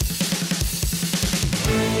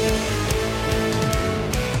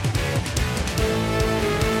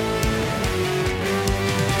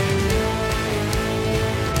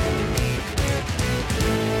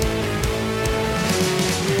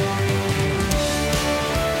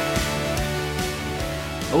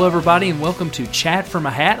Hello, everybody, and welcome to Chat from a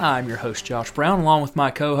Hat. I'm your host, Josh Brown, along with my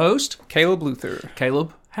co-host, Caleb Luther.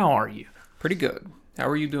 Caleb, how are you? Pretty good. How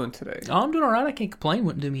are you doing today? Oh, I'm doing all right. I can't complain.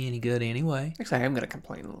 Wouldn't do me any good anyway. Actually, I am going to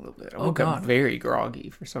complain a little bit. I Oh, woke God. up very groggy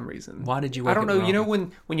for some reason. Why did you wake up I don't know. groggy? You know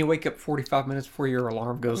when you wake up 45 minutes before your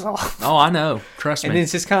alarm goes off? Oh, I know. Trust And me. then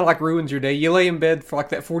it's just kind of like ruins your day. You lay in bed for like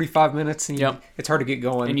that 45 minutes and Yep. it's hard to get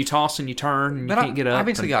going. And you toss and you turn and you But can't get up. I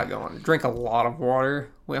eventually got going. Drank a lot of water.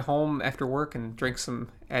 Went home after work and drank some,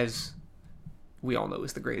 as we all know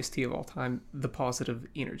is the greatest tea of all time, the Positive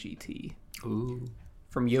Energy tea. Ooh.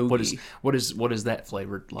 From Yogi. What is that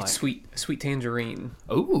flavored like? It's sweet tangerine.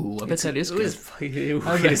 Ooh, I bet that is good.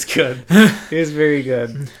 It is good. It is very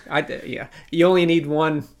good. Yeah. You only need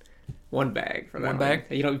one bag for that. One bag?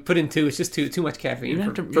 You know, you put in two. It's just too much caffeine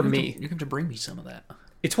for me. You have to bring me some of that.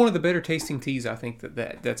 It's one of the better tasting teas I think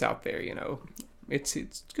that's out there. You know, it's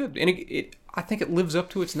good, and I think it lives up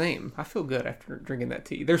to its name. I feel good after drinking that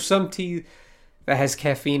tea. There's some tea that has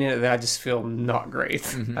caffeine in it that I just feel not great.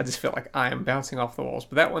 Mm-hmm. I just feel like I am bouncing off the walls.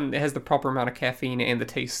 But that one, it has the proper amount of caffeine and the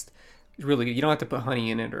taste is really good. You don't have to put honey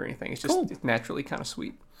in it or anything. It's just Cool. It's naturally kind of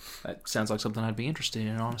sweet. That sounds like something I'd be interested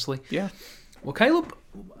in, honestly. Yeah. Well, Caleb,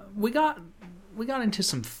 we got into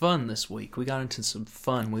some fun this week. We got into some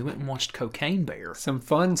fun. We went and watched Cocaine Bear. Some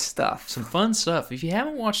fun stuff. If you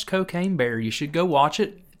haven't watched Cocaine Bear, you should go watch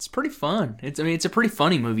it. It's pretty fun. It's a pretty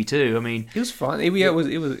funny movie too. I mean, it was fun.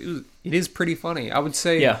 It is pretty funny. I would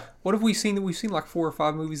say. Yeah. What have we seen? We've seen like 4 or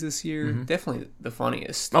 5 movies this year. Mm-hmm. Definitely the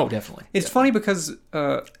funniest. Oh, definitely. It's funny because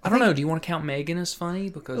I don't know. Do you want to count Megan as funny?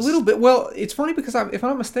 Because a little bit. Well, it's funny because if I'm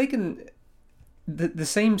not mistaken, the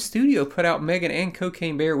same studio put out Megan and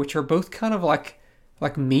Cocaine Bear, which are both kind of like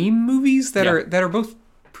meme movies that are both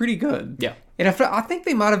pretty good. Yeah. And I think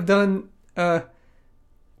they might have done.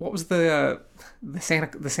 What was the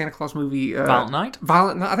Santa Claus movie? Violent Night?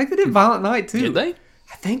 Violent Night. I think they did Violent Night too. Did they?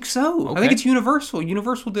 I think so. Okay. I think it's Universal.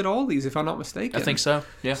 Universal did all these, if I'm not mistaken. I think so.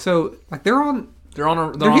 Yeah. So like they're on a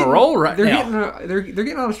roll right now. They're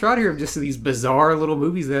getting on a stride here of just these bizarre little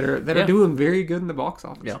movies that are doing very good in the box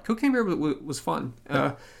office. Yeah. Cocaine Bear was fun.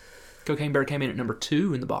 Cocaine Bear came in at number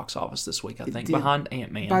 2 in the box office this week, I think, behind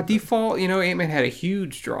Ant-Man. By default, Ant-Man had a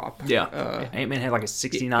huge drop. Yeah. Ant-Man had like a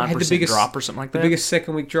 69% drop or something like that. The biggest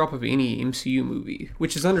second week drop of any MCU movie,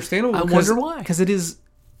 which is understandable. I wonder why. Because it is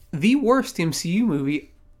the worst MCU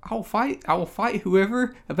movie. I will fight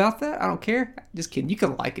whoever about that. I don't care. Just kidding. You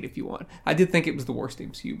can like it if you want. I did think it was the worst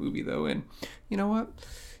MCU movie though, and you know what?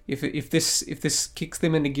 If this kicks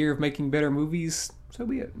them into gear of making better movies, so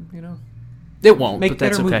be it. It won't. Make but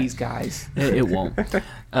that's better okay. movies, guys. It won't.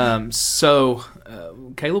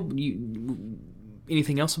 Caleb,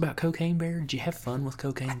 anything else about Cocaine Bear? Did you have fun with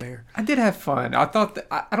Cocaine Bear? I did have fun. I thought that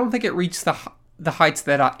I don't think it reached the heights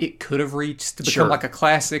that it could have reached to become like a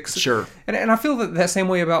classic. Sure. And I feel that same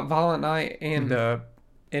way about Violent Night and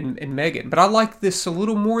and Megan. But I like this a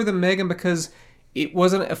little more than Megan because it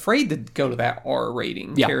wasn't afraid to go to that R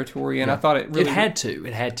rating territory, and I thought it really had to.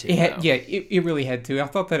 It really had to. I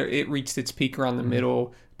thought that it reached its peak around the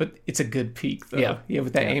middle, but it's a good peak though. Yeah,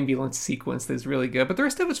 with that ambulance sequence that's really good. But the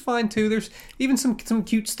rest of it's fine too. There's even some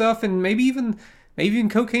cute stuff, and maybe even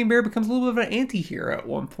Cocaine Bear becomes a little bit of an anti-hero at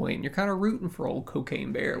one point. And you're kind of rooting for old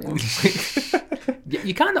Cocaine Bear at one point.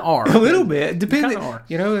 You kind of are. A little bit. Depending,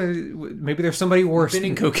 maybe there's somebody worse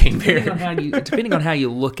than Cocaine Bear. Depending on how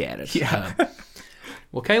you look at it. Yeah.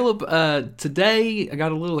 Well, Caleb, today I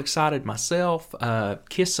got a little excited myself.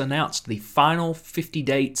 KISS announced the final 50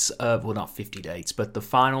 dates of, well, not 50 dates, but the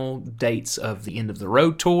final dates of the End of the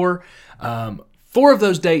Road tour. 4 of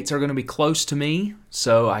those dates are going to be close to me,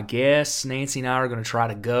 so I guess Nancy and I are going to try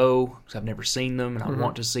to go, because I've never seen them, and I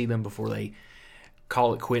want to see them before they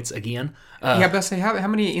call it quits again. But say, how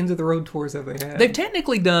many End of the Road tours have they had? They've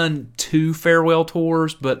technically done 2 farewell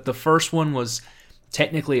tours, but the first one was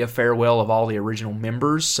technically a farewell of all the original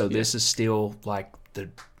members, so this is still like that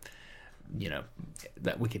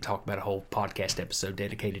we could talk about a whole podcast episode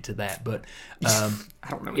dedicated to that, but I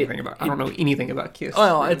don't know anything about KISS.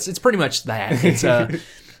 Well, it's pretty much that. It's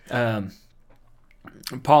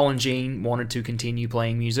Paul and Gene wanted to continue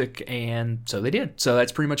playing music, and so they did. So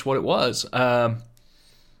that's pretty much what it was. So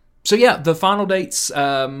yeah, the final dates,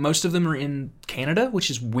 most of them are in Canada, which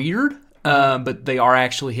is weird. But they are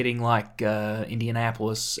actually hitting like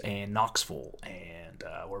Indianapolis and Knoxville, and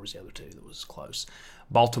where was the other 2 that was close?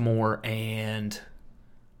 Baltimore and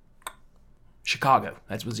Chicago.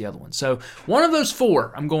 That was the other one. So one of those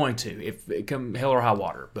 4 I'm going to, if it come hell or high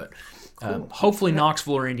water. But hopefully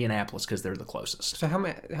Knoxville or Indianapolis because they're the closest. So how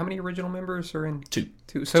many original members are in? 2.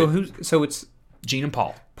 2. So 2. So it's Gene and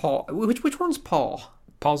Paul. Paul. Which one's Paul?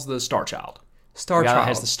 Paul's the star child. Star The guy Child that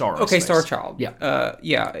has the star on Okay, his face. Star Child. Yeah.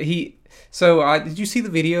 Yeah. So did you see the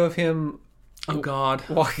video of him? Oh God.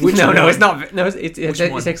 Walking? No, it's not. No, it's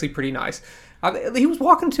one? actually pretty nice. He was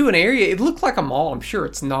walking to an area. It looked like a mall. I'm sure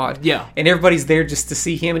it's not. Yeah. And everybody's there just to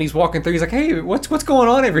see him. And he's walking through. He's like, "Hey, what's going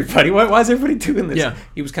on, everybody? Why is everybody doing this?" Yeah.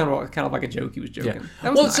 He was kind of like a joke. He was joking. Yeah.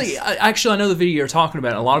 That was Well, nice. see, actually, I know the video you're talking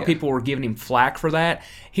about. A lot of people were giving him flack for that.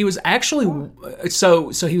 He was actually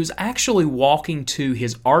so he was actually walking to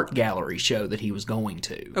his art gallery show that he was going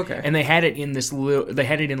to. Okay. And they had it in this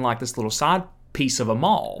like this little side piece of a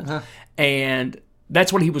mall, and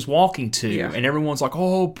that's what he was walking to. Yeah. And everyone's like,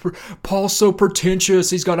 "Oh, Paul's so pretentious.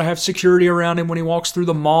 He's got to have security around him when he walks through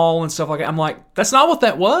the mall and stuff like that." I'm like, that's not what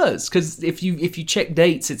that was. Because if you check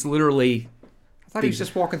dates, it's literally. I thought he was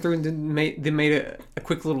just walking through and then made a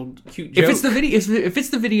quick little cute joke. If it's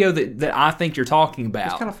the video that I think you're talking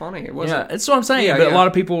about, It's kind of funny. It wasn't. yeah, that's what I'm saying. Yeah, but yeah. a lot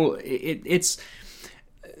of people, it's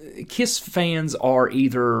Kiss fans are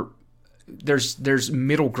either there's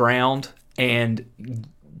middle ground, and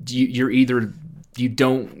you're either you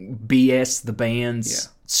don't BS the band's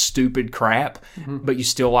stupid crap, but you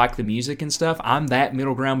still like the music and stuff. I'm that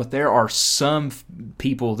middle ground, but there are some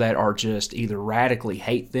people that are just either radically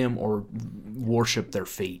hate them or worship their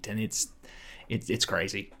feet, and it's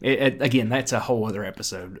crazy. Again, that's a whole other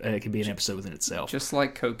episode. It could be an episode within itself. Just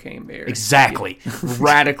like Cocaine Bear. Exactly.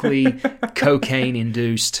 Radically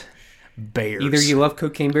cocaine-induced bears. Either you love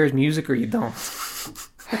Cocaine Bear's music or you don't.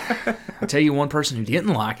 I'll tell you one person who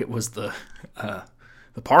didn't like it was the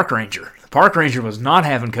park ranger. The park ranger was not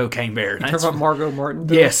having Cocaine Bear. Talk about Margot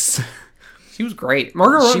Martindale. Yes. She was great.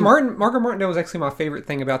 Margot Martindale was actually my favorite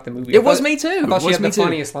thing about the movie. It was me too. I thought she It was had me the too.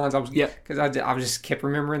 funniest lines. Because I just kept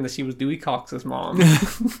remembering that she was Dewey Cox's mom.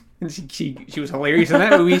 And she was hilarious in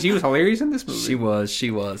that movie. She was hilarious in this movie.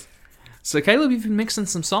 She was. So Caleb, you've been mixing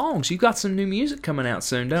some songs. You've got some new music coming out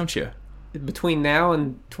soon, don't you? Between now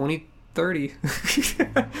and 2030.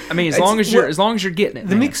 I mean, as long as you're getting it. The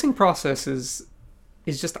man. mixing process is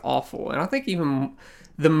just awful, and I think even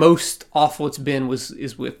the most awful it's been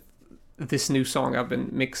is with this new song I've been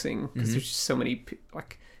mixing, because there's just so many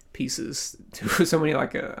pieces to so many I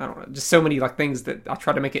don't know, just so many things that I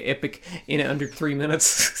try to make it epic in under 3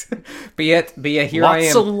 minutes. but yeah, here Lots I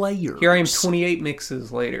am. of layers. Here I am 28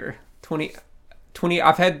 mixes later. 20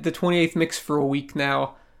 I've had the 28th mix for a week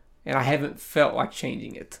now, and I haven't felt like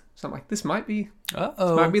changing it. So I'm like, this might be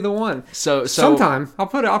the one. So sometime I'll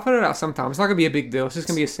put it out sometime. It's not gonna be a big deal. It's just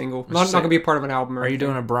gonna be a single. Not gonna be a part of an album. Are you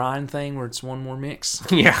doing a Brian thing where it's one more mix?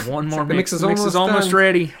 Yeah, One more the mix. mix is The mix is almost done.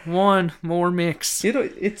 ready. One more mix. It'll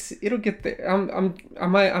get there.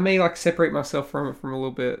 I may separate myself from it from a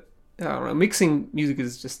little bit. I don't know. Mixing music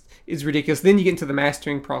is ridiculous. Then you get into the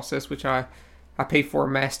mastering process, which I pay for a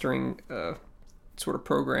mastering sort of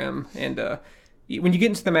program, and when you get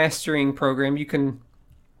into the mastering program, you can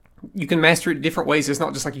master it different ways. It's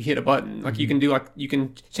not just like you hit a button. Like you can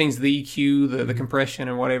change the EQ, the compression,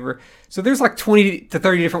 and whatever. So there's 20 to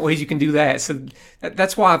 30 different ways you can do that. So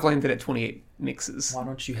that's why I've landed at 28 mixes. Why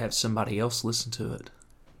don't you have somebody else listen to it?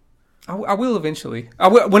 I will eventually. I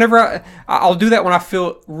will, whenever I'll do that when I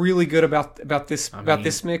feel really good about this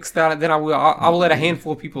mix. Then I will. I will let a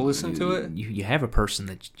handful of people listen to it. You have a person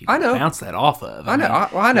that you I know. can bounce that off of. I know.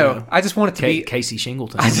 I know. I just want it to be Casey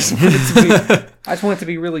Shingleton. I just want it to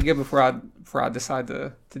be really good before I decide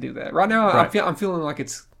to do that. Right now, Right. I'm feeling like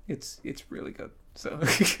it's really good. So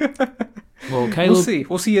Well, Caleb,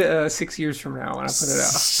 we'll see 6 years from now when I put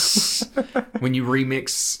it out. when you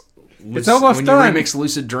remix. It's almost when done. you remix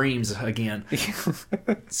Lucid Dreams again.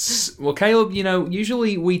 Well, Caleb,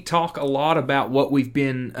 usually we talk a lot about what we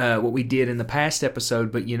did in the past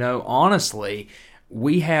episode, but honestly,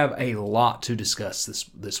 we have a lot to discuss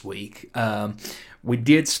this week. We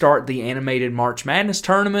did start the animated March Madness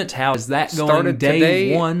tournament. How is that going? Started Day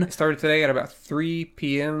today. one. Started today at about 3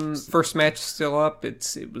 p.m. First match is still up.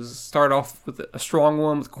 It was start off with a strong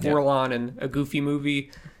one with Coraline and a Goofy movie.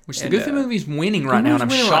 Which the Goofy movie's winning right now, and I'm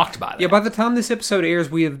shocked by that. Yeah, by the time this episode airs,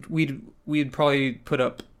 we'd probably put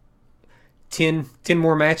up 10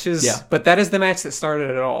 more matches. Yeah. But that is the match that started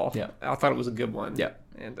it all. Yeah. I thought it was a good one. Yeah.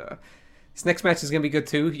 And this next match is going to be good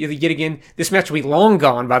too. Yet again, this match will be long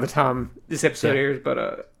gone by the time this episode airs.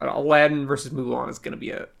 But Aladdin versus Mulan is going to be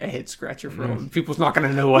a head scratcher for them. People's not going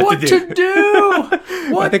to know what to do.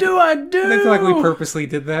 What do I do? I feel like we purposely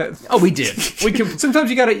did that. Oh, we did. We can. Sometimes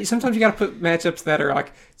you gotta put matchups that are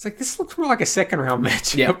this looks more like a second round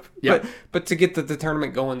matchup. Yep. But to get the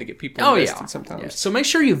tournament going, to get people invested sometimes. Yeah. So make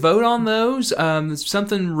sure you vote on those. It's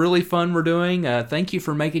something really fun we're doing. Thank you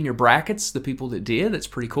for making your brackets. The people that did, it's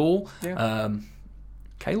pretty cool. Yeah.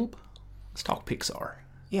 Caleb, let's talk Pixar.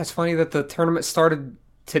 Yeah, it's funny that the tournament started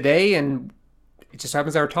today, and it just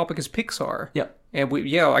happens that our topic is Pixar. Yep. And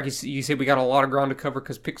like you said, we got a lot of ground to cover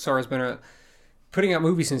because Pixar has been putting out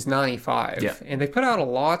movies since '95. Yeah. And they put out a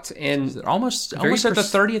lot, and Almost at the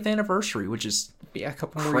 30th anniversary, which is a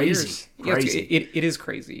couple more crazy. years. Crazy. Yeah, it is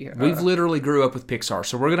crazy. We've literally grew up with Pixar,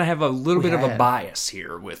 so we're going to have a little bit of a bias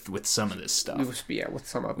here with some of this stuff. With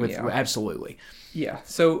some of them, Absolutely. Yeah.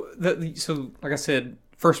 So like I said,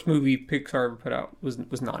 first movie Pixar ever put out was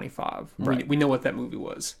 '95. Right. We know what that movie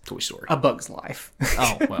was. Toy Story. A Bug's Life.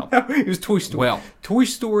 Oh, well. It was Toy Story. Well. Toy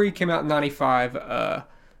Story came out in '95.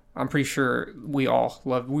 I'm pretty sure we all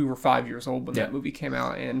loved. We were 5 years old when that movie came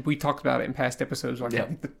out, and we talked about it in past episodes, like I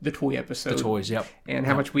think the toy episode, the toys, and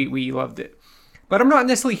how much we loved it. But I'm not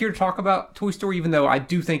necessarily here to talk about Toy Story, even though I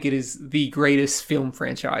do think it is the greatest film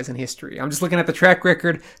franchise in history. I'm just looking at the track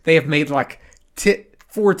record. They have made like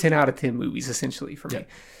 4 10 out of 10 movies essentially for me.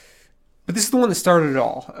 But this is the one that started it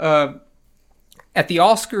all. At the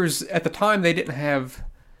Oscars at the time, they didn't have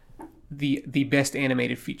the best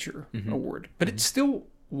animated feature award, but it still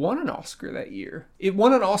won an Oscar that year. It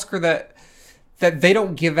won an Oscar that they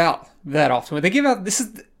don't give out that often. When they give out,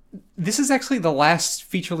 this is actually the last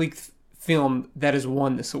feature length film that has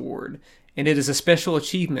won this award, and it is a special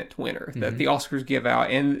achievement winner that the Oscars give out,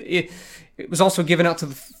 and it was also given out to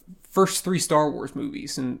the first 3 Star Wars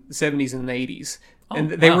movies in the 70s and the 80s.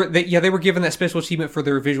 And they were given that special achievement for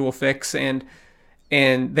their visual effects, and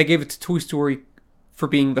they gave it to Toy Story for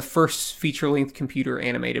being the first feature length computer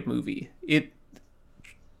animated movie. It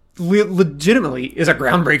legitimately is a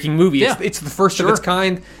groundbreaking movie. Yeah. It's the first of its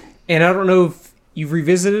kind, and I don't know if you've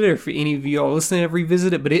revisited it or if any of you all listening have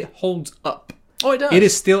revisited it, but it holds up. Oh, it does. It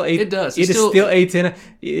is still It does. It is still a 10. It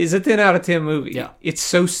is a 10 out of 10 movie. Yeah. It's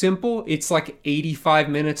so simple. It's like 85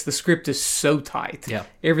 minutes. The script is so tight. Yeah.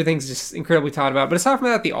 Everything's just incredibly tight about it. But aside from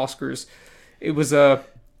that, at the Oscars, it was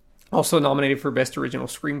also nominated for Best Original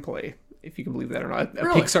Screenplay, if you can believe that or not.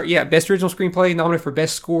 Really? Pixar, Best Original Screenplay, nominated for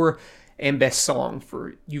Best Score and Best Song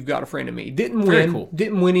for You've Got a Friend in Me. Didn't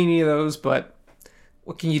win any of those, but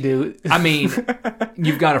what can you do? I mean,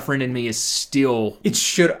 You've Got a Friend in Me is still... It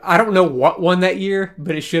should... I don't know what won that year,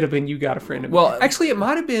 but it should have been You Got a Friend in Me. Well, actually, it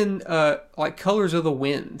might have been like Colors of the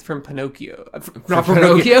Wind from Pinocchio. Not from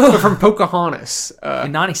Pinocchio? But from Pocahontas.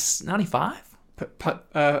 In 95?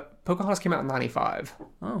 Pocahontas came out in 95.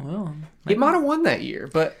 Oh, well. It might have won that year,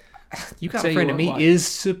 but You Got a Friend in Me is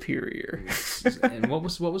superior. And what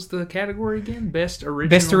was the category again? Best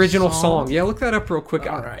original song. Yeah, look that up real quick.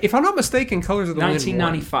 Right. If I'm not mistaken, Colors of the Wind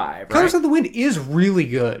 1995, right? Colors of the Wind is really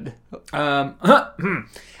good.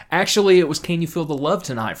 Actually, it was Can You Feel the Love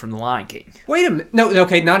Tonight from The Lion King. Wait a minute. No,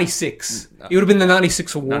 okay, 96. It would have been the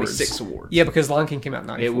 96 awards. 96 awards. Yeah, because Lion King came out in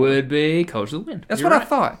 94. It would be Colors of the Wind. That's what I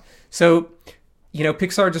thought. So,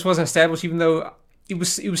 Pixar just wasn't established, even though it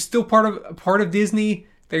was still part of Disney.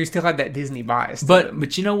 They still had that Disney bias.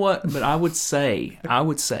 But you know what? But I would say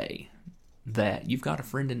that You've Got a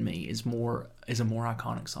Friend in Me is a more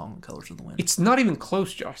iconic song than Colors of the Wind. It's not even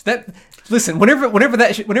close, Josh. Listen, whenever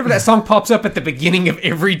that song pops up at the beginning of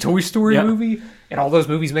every Toy Story movie, and all those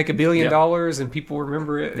movies make $1 billion and people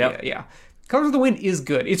remember it. Yeah. Colors of the Wind is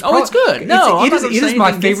good. It's good. No, it is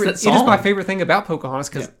my favorite. It is my favorite thing about Pocahontas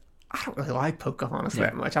because I don't really like Pocahontas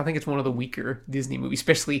that much. I think it's one of the weaker Disney movies,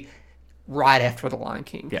 especially right after The Lion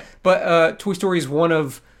King. Yeah. But Toy Story is one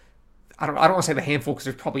of, I don't want to say the handful because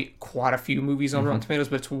there's probably quite a few movies on Rotten Tomatoes,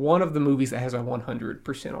 but it's one of the movies that has a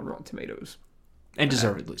 100% on Rotten Tomatoes. And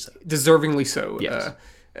deservedly so. Deservingly so. Yes.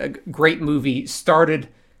 A great movie. Started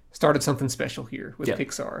something special here with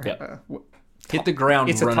Pixar. Yeah. Hit the ground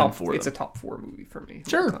running for them. It's a top 4 movie for me.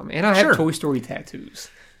 Sure. And I have Toy Story tattoos.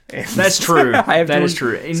 That's true. That is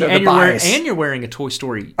true. And, so you're wearing a Toy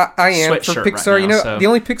Story I am sweatshirt from Pixar. Right now, the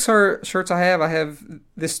only Pixar shirts I have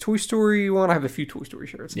this Toy Story one. I have a few Toy Story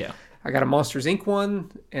shirts. Yeah. I got a Monsters Inc.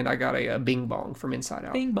 one, and I got a Bing Bong from Inside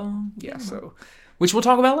Out. Bing Bong. Yeah, so... Which we'll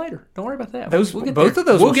talk about later. Don't worry about that. Both of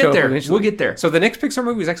those will get there. We'll get there. So the next Pixar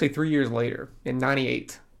movie is actually 3 years later, in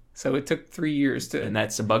 98. So it took 3 years to... And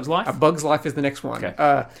that's A Bug's Life? A Bug's Life is the next one.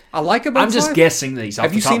 Okay. I like A Bug's Life. I'm just guessing these off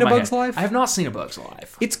Have the you top seen of A my Bug's head. Life? I have not seen A Bug's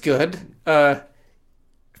Life. It's good.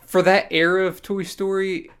 For that era of Toy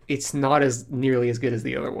Story, it's not as nearly as good as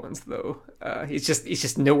the other ones, though. It's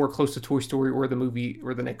just nowhere close to Toy Story or the movie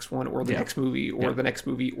or the next one or the next movie or the next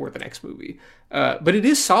movie or the next movie. But it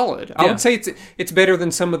is solid. I would say it's better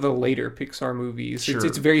than some of the later Pixar movies. Sure,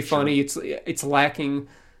 it's very funny. It's lacking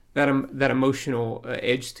that emotional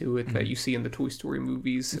edge to it that you see in the Toy Story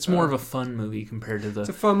movies. It's more of a fun movie compared to the... It's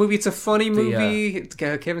a fun movie. It's a funny movie. It's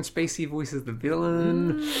got Kevin Spacey voices the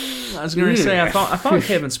villain. I was going to say, I thought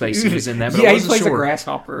Kevin Spacey was in that, but yeah, I he wasn't plays sure. a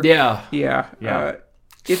grasshopper. Yeah. Yeah.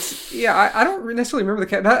 I don't necessarily remember the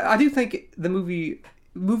cat. But I do think the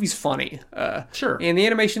movie's funny. Sure. And the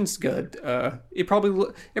animation's good. It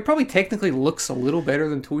probably technically looks a little better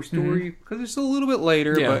than Toy Story because it's a little bit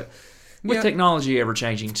later, but with technology ever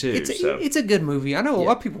changing too. It's a good movie. I know a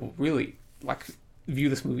lot of people really view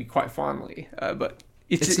this movie quite fondly, but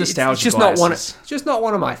it's nostalgia. It's just not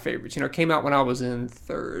one of my favorites. You know, it came out when I was in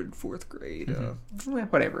 3rd, 4th grade.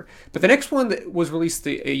 Whatever. But the next one that was released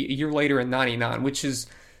a year later in '99, which is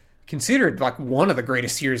considered like one of the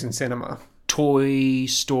greatest years in cinema. Toy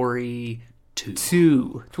Story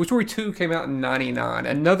 2. Toy Story 2 came out in '99.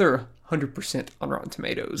 Another 100% on Rotten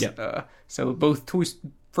Tomatoes. Yep. So both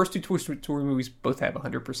first two Toy Story movies both have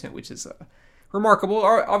 100%, which is remarkable.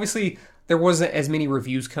 Obviously, there wasn't as many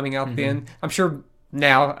reviews coming out then. I'm sure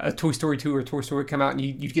now a Toy Story 2 or Toy Story come out and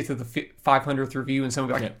you'd get to the 500th review and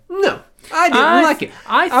someone would be like, no, I didn't like it.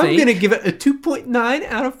 I'm going to give it a 2.9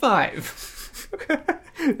 out of 5.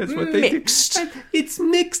 That's what they mixed. It's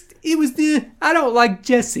mixed. It was I don't like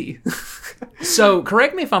Jessie. So,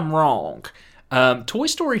 correct me if I'm wrong. Toy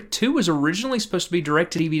Story 2 was originally supposed to be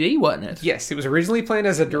direct-to-DVD, wasn't it? Yes, it was originally planned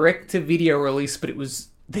as a direct-to-video release, but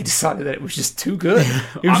they decided that it was just too good.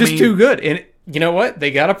 It was too good. And you know what?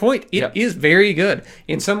 They got a point. It is very good.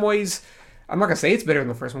 In some ways, I'm not going to say it's better than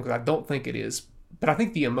the first one because I don't think it is. But I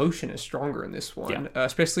think the emotion is stronger in this one,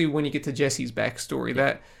 especially when you get to Jessie's backstory.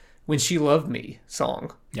 That When She Loved Me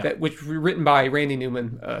song, which was written by Randy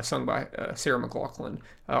Newman, sung by Sarah McLachlan,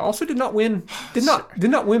 also did not win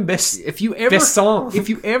best song. If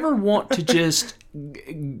you ever want to just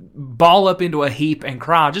ball up into a heap and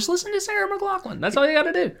cry, just listen to Sarah McLachlan. That's all you got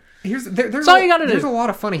to do. That's all you got to do. There's a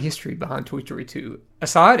lot of funny history behind Toy Story 2.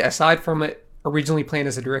 Aside from it originally planned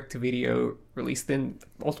as a direct-to-video release, then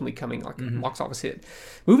ultimately coming like a box office hit,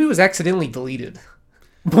 movie was accidentally deleted.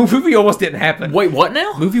 Movie almost didn't happen. Wait, what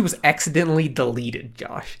now? Movie was accidentally deleted,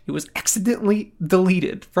 Josh. It was accidentally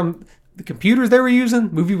deleted from the computers they were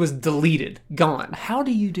using. Movie was deleted, gone. How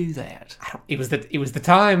do you do that? It was the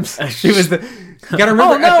times. It was the. You gotta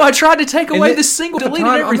remember. Oh no! I tried to take away the single, deleted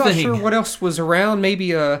everything. I'm not sure what else was around.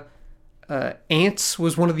 Maybe Ants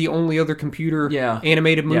was one of the only other computer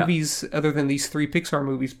animated movies other than these 3 Pixar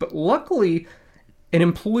movies. But luckily, an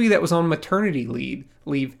employee that was on maternity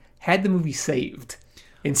leave had the movie saved.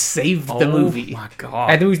 And saved the movie. Oh my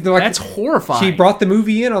god! And it was that's horrifying. She brought the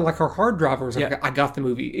movie in on like her hard drive. I was like, I got the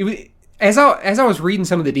movie. It was, as I was reading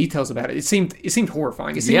some of the details about it, it seemed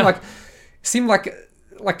horrifying. It seemed like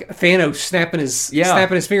Thanos snapping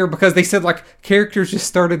his finger because they said like characters just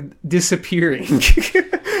started disappearing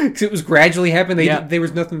because it was gradually happening. There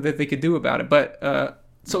was nothing that they could do about it. But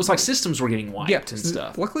so it was like systems were getting wiped and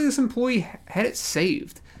stuff. Luckily, this employee had it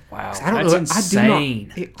saved. Wow, that's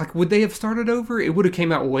insane. Would they have started over? It would have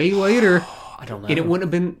came out way later. I don't know. And it wouldn't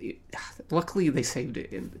have been... Luckily, they saved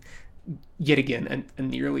it. And yet again, a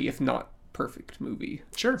nearly, if not perfect movie.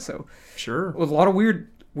 Sure. With a lot of weird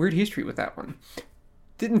history with that one.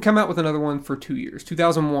 Didn't come out with another one for 2 years.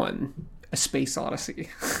 2001, A Space Odyssey.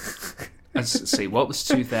 Let's see, what was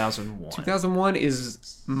 2001? 2001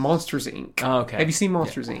 is Monsters, Inc. Oh, okay. Have you seen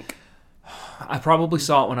Monsters, Inc.? I probably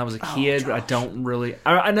saw it when I was a kid, but I don't really.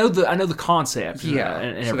 I know the concept.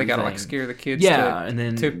 And so they gotta like scare the kids. And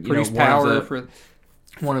then to produce power for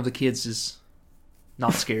one of the kids is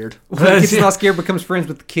not scared. The kid's not scared, becomes friends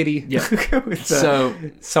with the kitty. Yeah. So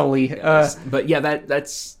Sully. But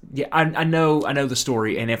that's I know the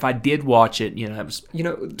story, and if I did watch it, that was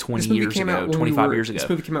 20 years ago, 25 years ago. This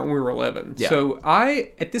movie came out when we were 11. Yeah. So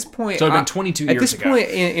at this point, so it's been 22 years ago. At this point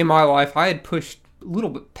in my life, I had pushed a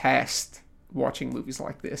little bit past watching movies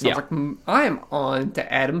like this. I was like, I am on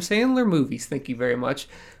to Adam Sandler movies, thank you very much.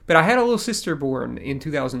 But I had a little sister born in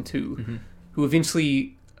 2002 who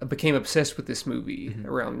eventually became obsessed with this movie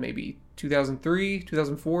around maybe 2003,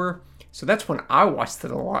 2004. So that's when I watched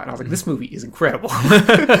it a lot. And I was like, this movie is incredible.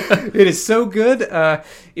 It is so good.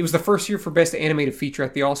 It was the first year for Best Animated Feature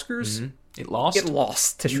at the Oscars. It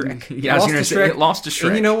lost to Shrek. Yeah, I was going to say it lost to Shrek.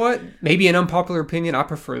 And you know what? Maybe an unpopular opinion, I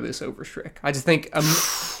prefer this over Shrek. I just think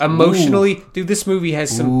emotionally, dude, this movie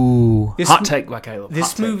has some... Hot take by Caleb.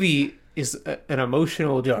 This movie is an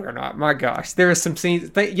emotional juggernaut. My gosh. There are some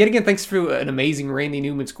scenes... Yet again, thanks to an amazing Randy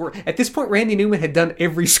Newman score. At this point, Randy Newman had done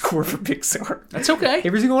every score for Pixar. That's okay.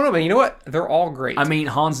 Every single one of them. And you know what? They're all great. I mean,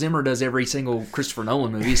 Hans Zimmer does every single Christopher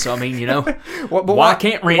Nolan movie, so I mean, why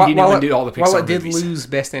can't Randy Newman do all the Pixar movies? While it did lose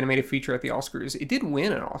Best Animated Feature at the Oscars, it did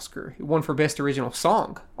win an Oscar. It won for Best Original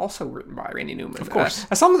Song, also written by Randy Newman. Of course.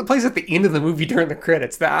 A song that plays at the end of the movie during the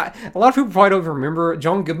credits. A lot of people probably don't remember.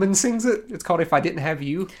 John Goodman sings it. It's called If I Didn't Have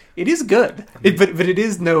You. It is good. But it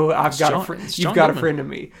is I've got a friend. You've got a friend of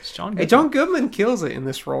me. John Goodman. Hey, John Goodman kills it in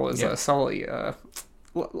this role as Sully.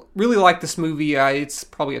 really like this movie. It's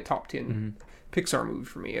probably a top 10 Pixar movie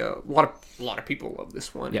for me. A lot of people love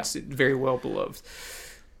this one. Yeah. It's very well beloved.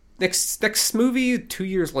 Next movie, 2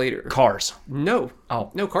 years later. Cars. No.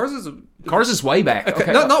 Oh. No, Cars is way back.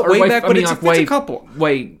 Okay. Not Or way back, but it's way, a couple.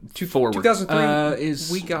 Way forward.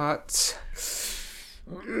 2003. We got...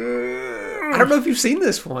 I don't know if you've seen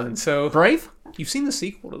this one, so... Brave? You've seen the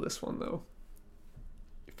sequel to this one, though.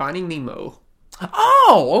 Finding Nemo.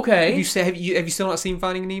 Oh, okay. Have you still not seen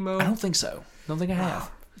Finding Nemo? I don't think so. I don't think I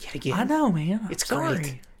have. Yet again. I know, man. It's Sorry.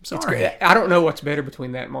 great. Sorry. It's great. I don't know what's better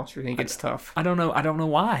between that and Monster Inc. It's tough. I don't know. I don't know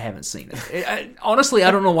why I haven't seen it. Honestly, I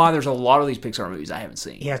don't know why there's a lot of these Pixar movies I haven't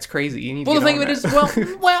seen. Yeah, it's crazy. You need Well, to the thing of it is,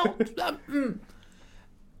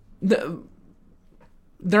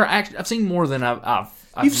 they're actually. I've seen more than I've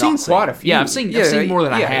You've seen quite a few. Yeah, I've seen more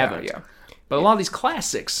than I haven't. Yeah. But a lot of these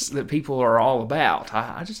classics that people are all about,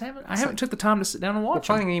 I just haven't. I haven't took the time to sit down and watch.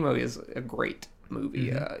 Finding Nemo is a great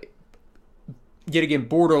movie. Yet again,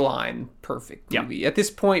 borderline perfect movie. Yeah. At this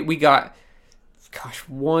point, we got,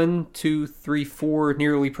 1, 2, 3, 4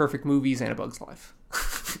 nearly perfect movies and A Bug's Life.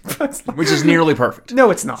 Which is nearly perfect. No,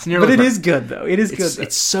 it's not. But nearly it perfect. is good, though. It is good.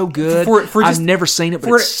 It's so good. I've never seen it,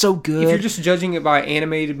 but it's so good. If you're just judging it by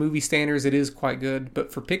animated movie standards, it is quite good.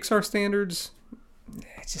 But for Pixar standards,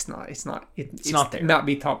 it's just not. It's not there. Not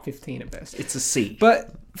be top 15 at best. It's a C.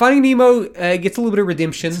 But Finding Nemo gets a little bit of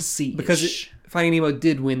redemption. It's a C-ish. Because Finding Nemo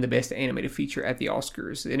did win the Best Animated Feature at the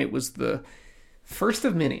Oscars, and it was the first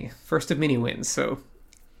of many wins. So,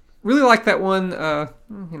 really like that one.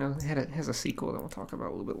 It has a sequel that we'll talk about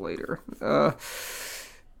a little bit later.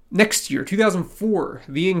 Next year, 2004,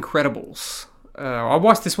 The Incredibles. I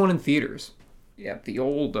watched this one in theaters. Yeah, the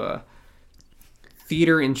old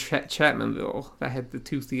theater in Chapmanville that had the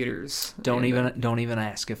 2 theaters. Don't even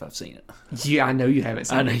ask if I've seen it. Yeah, I know you haven't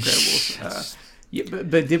seen The Incredibles. Yeah,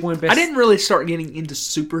 but did win Best... I didn't really start getting into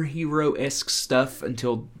superhero-esque stuff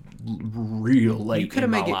until real late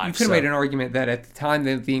in my life. You could have made an argument that at the time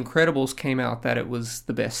that The Incredibles came out, that it was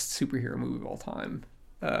the best superhero movie of all time.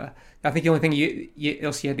 I think the only thing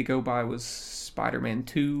else you had to go by was Spider-Man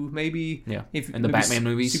 2, maybe. Yeah, and the Batman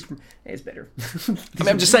movies. It's better.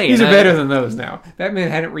 I'm just saying. These are better than those now.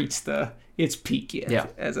 Batman hadn't reached its peak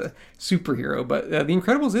yet as a superhero. But The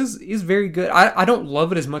Incredibles is very good. I don't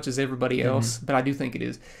love it as much as everybody else, but I do think it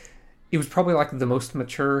is. It was probably like the most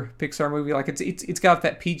mature Pixar movie. Like it's got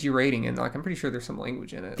that PG rating, and like I'm pretty sure there's some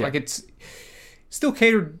language in it. Yeah. Like it's still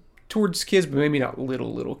catered towards kids, but maybe not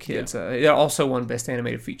little kids. Yeah. It also won Best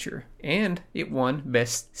Animated Feature, and it won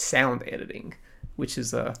Best Sound Editing, which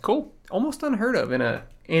is cool, almost unheard of in an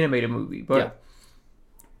animated movie. But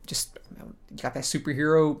just got that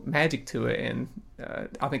superhero magic to it, and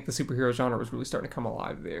I think the superhero genre was really starting to come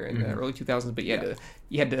alive there in the early 2000s. But you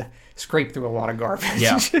had to scrape through a lot of garbage.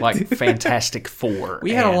 Yeah, like Fantastic Four.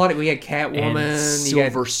 We had Catwoman,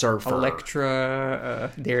 Silver Surfer,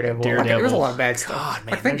 Elektra, Daredevil. Daredevil. There was a lot of bad stuff. God,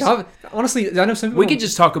 man, thank God. Honestly, I know some people... We could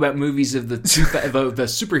just talk about movies of the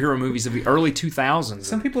superhero movies of the early 2000s.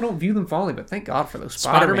 Some people don't view them fondly, but thank God for those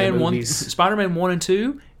Spider-Man movies. Spider-Man 1 and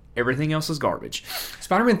 2, everything else is garbage.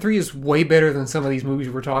 Spider-Man 3 is way better than some of these movies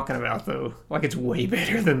we're talking about, though. Like, it's way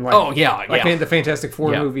better than, like... Oh, yeah, the Fantastic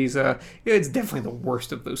Four movies. It's definitely the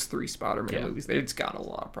worst of those 3 Spider-Man movies. It's got a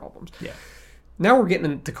lot of problems. Yeah. Now we're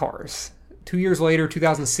getting into Cars. 2 years later,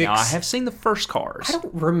 2006. Now, I have seen the first Cars. I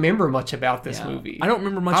don't remember much about this movie. I don't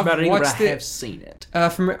remember much about it either, but I have seen it.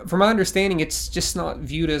 From my understanding, it's just not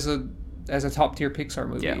viewed as a top-tier Pixar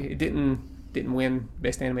movie. Yeah. It didn't win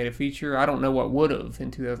Best Animated Feature. I don't know what would have in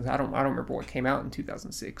 2000. I don't remember what came out in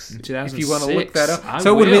 2006. If you want to look that up,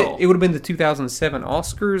 it would have been the 2007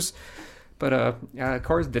 Oscars, but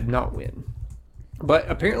Cars did not win. But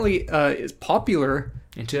apparently, it's popular.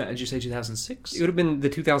 Did you say 2006? It would have been the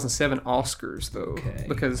 2007 Oscars, though. Okay.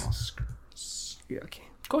 Because Oscars. Yeah. Okay.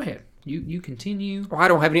 Go ahead. You continue. Oh, I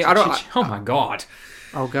don't have any. I don't. Oh my God.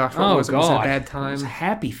 Oh gosh. What was it? Was it a bad time? It was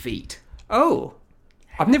Happy Feet. Oh.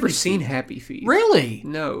 I've never seen Happy Feet. Really?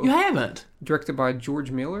 No. You haven't? Directed by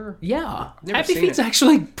George Miller? Yeah. Happy Feet's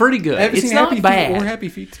actually pretty good. It's not Happy bad. Feet or Happy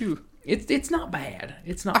Feet 2. It's not bad.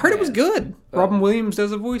 It's not I heard bad. it was good. Robin Williams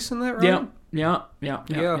does a voice in that, right? Yeah. I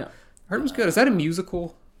heard it was good. Is that a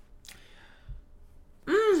musical?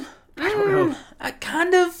 I don't know.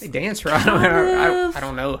 Kind of. They dance, right? I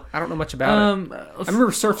don't know. I don't know much about it. I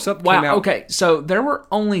remember Surf's Up came out. Okay, so there were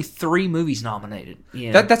only 3 movies nominated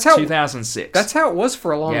in that's how, 2006. That's how it was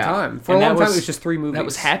for a long time. For a long time, it was just 3 movies. That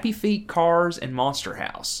was Happy Feet, Cars, and Monster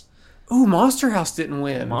House. Ooh, Monster House didn't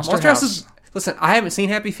win. Monster House is... Listen, I haven't seen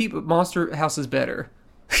Happy Feet, but Monster House is better.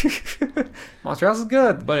 Monster House is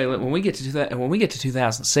good. But when we get to when we get to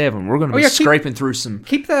 2007, we're going to be scraping through some.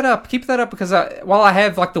 Keep that up because while I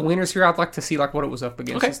have like the winners here, I'd like to see like what it was up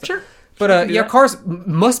against. Okay, sure. But Cars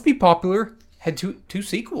must be popular. Had two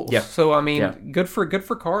sequels. Yeah. So I mean, good for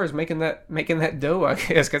Cars making that dough. I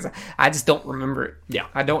guess because I just don't remember it. Yeah.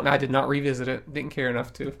 I did not revisit it. Didn't care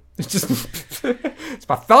enough to. It's just it's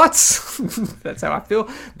my thoughts. That's how I feel.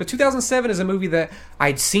 But 2007 is a movie that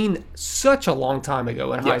I'd seen such a long time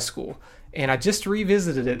ago in high school, and I just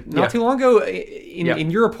revisited it not too long ago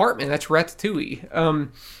in your apartment. That's Ratatouille.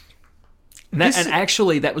 And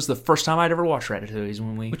actually, that was the first time I'd ever watched Ratatouille.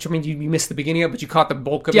 When we, which I mean, you missed the beginning of it, but you caught the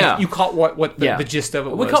bulk of it. You caught what the gist of it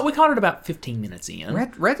was. We caught it about 15 minutes in.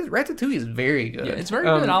 Ratatouille is very good. Yeah, it's very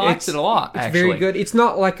good. I liked it a lot. It's very good. It's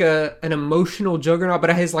not like an emotional juggernaut, but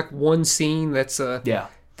it has like one scene that's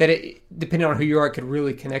that it, depending on who you are, it could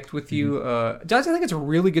really connect with you. I think it's a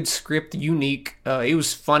really good script, unique. It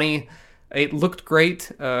was funny. It looked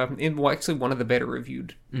great. Actually one of the better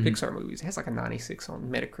reviewed Pixar movies. It has like a 96 on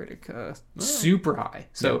Metacritic. Super high.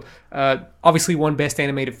 So obviously won Best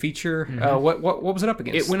Animated Feature. What was it up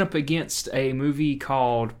against? It went up against a movie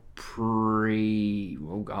called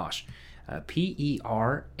Persepolis.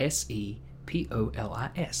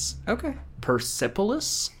 Okay.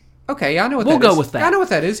 Persepolis. Okay, yeah, I know what that is. We'll go with that. I know what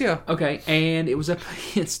that is, yeah. Okay, and it was up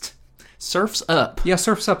against Surf's Up. Yeah,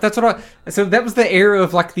 Surf's Up. That's what So that was the era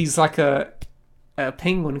of like these like a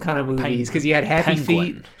penguin kind of movies because you had Happy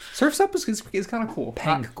Feet. Surf's Up is kind of cool.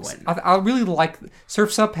 Penguin. I really like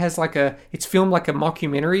Surf's Up. Has like it's filmed like a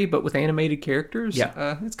mockumentary but with animated characters.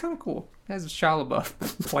 Yeah, it's kind of cool. It has Shia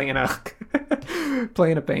LaBeouf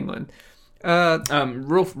playing a penguin.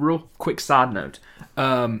 Real quick side note.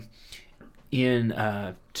 In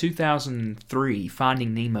 2003,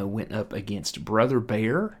 Finding Nemo went up against Brother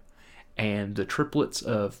Bear and the triplets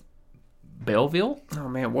of Belleville. Oh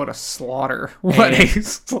man, what a slaughter! What a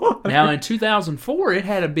slaughter! Now in 2004, it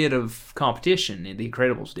had a bit of competition. The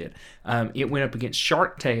Incredibles did. It went up against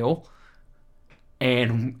Shark Tale,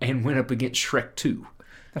 and went up against Shrek 2.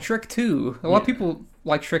 Now, Shrek 2. A lot of people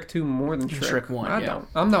like Shrek 2 more than Shrek 1. I don't.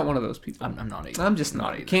 I'm not one of those people. I'm not either. I'm just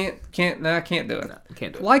not either. Can't. I can't do it. No,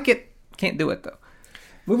 can't do it. Like it. Can't do it though.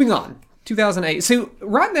 Moving on. 2008. So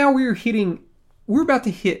right now we're about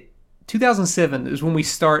to hit 2007 is when we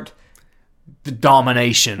start the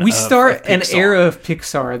domination. We start an era of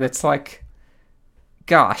Pixar that's like,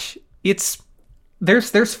 gosh,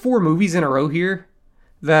 there's 4 movies in a row here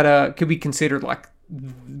that could be considered like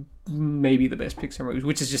maybe the best Pixar movies,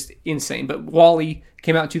 which is just insane. But WALL-E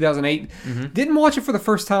came out in 2008. Didn't watch it for the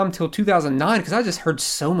first time until 2009 because I just heard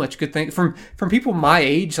so much good things from people my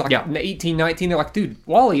age, like 18, 19. They're like, dude,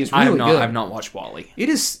 WALL-E is really good. I have not watched WALL-E.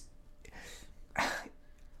 It's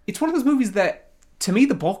one of those movies that, to me,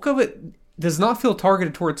 the bulk of it does not feel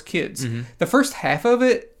targeted towards kids. The first half of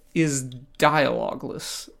it is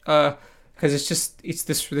dialogueless because it's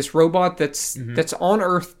this robot that's on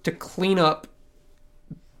Earth to clean up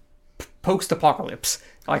post-apocalypse,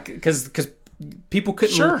 like because people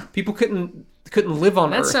couldn't live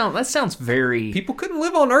on Earth. That sounds very. People couldn't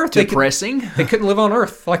live on Earth. Depressing. They couldn't live on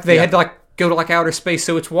Earth. Like they had to like go to like outer space.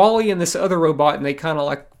 So it's WALL-E and this other robot, and they kind of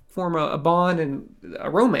like form a bond and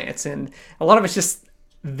a romance. And a lot of it's just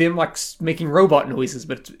them like making robot noises,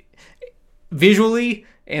 but it's visually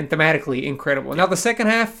and thematically incredible. Now the second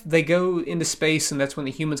half, they go into space, and that's when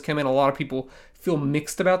the humans come in. A lot of people feel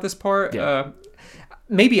mixed about this part.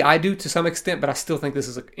 Maybe I do to some extent, but I still think this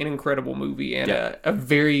is an incredible movie and a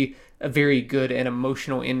very good and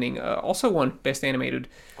emotional ending. Also won Best Animated,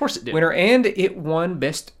 of course it did, winner, and it won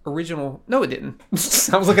Best Original. No, it didn't.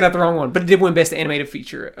 I was looking at the wrong one, but it did win Best Animated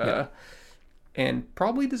Feature, and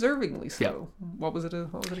probably deservingly so. Yeah. What was it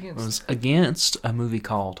against? It was against a movie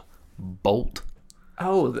called Bolt.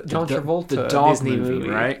 Oh, the John Travolta the dog Disney movie,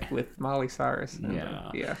 right? With Miley Cyrus.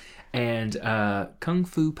 And Kung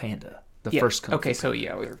Fu Panda. The first Kung Fu Panda. So we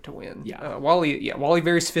have to win. WALL-E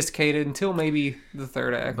very sophisticated until maybe the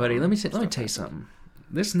third act. Buddy, let me tell you something.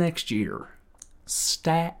 This next year,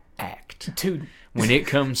 stacked, dude. When it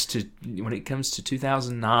comes to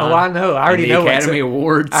 2009. Oh, I know. I already know the Academy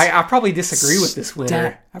Awards. I probably disagree with this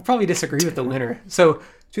winner. I probably disagree with the winner. So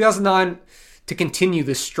 2009, to continue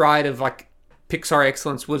the stride of like Pixar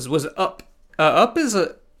excellence, was Up. Up is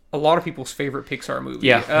a lot of people's favorite Pixar movie.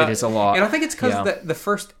 Yeah, it is a lot. And I think it's because the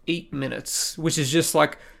first 8 minutes, which is just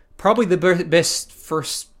like probably the best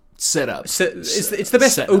first setup. It's the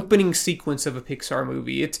best opening sequence of a Pixar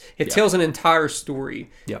movie. It tells an entire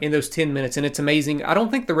story in those 10 minutes, and it's amazing. I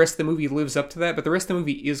don't think the rest of the movie lives up to that, but the rest of the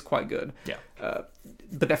movie is quite good. Yeah.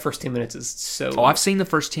 But that first 10 minutes is so... Oh, I've seen the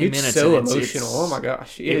first 10 it's minutes. so and emotional. Oh my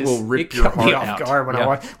gosh. It will rip it your caught me heart off out. guard when I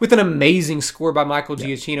watched. With an amazing score by Michael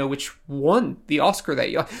Giacchino, which won the Oscar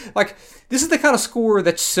that year. Like, this is the kind of score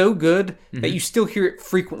that's so good that you still hear it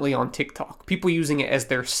frequently on TikTok. People using it as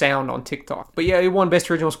their sound on TikTok. But yeah, it won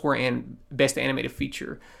Best Original Score and Best Animated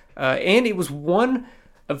Feature. And it was one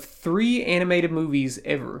of 3 animated movies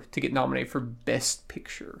ever to get nominated for Best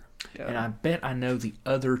Picture. And I bet I know the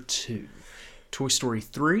other 2. Toy Story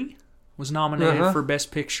 3 was nominated for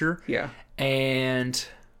Best Picture. Yeah. And...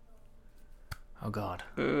 Oh, God.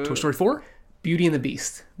 Toy Story 4? Beauty and the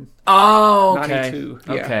Beast. Oh, okay. 92.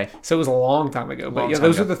 Yeah. Okay. So it was a long time ago. But Long yeah, time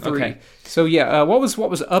those ago. are the 3. Okay. So yeah, what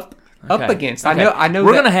was up against? Okay. I know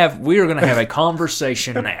we are gonna have a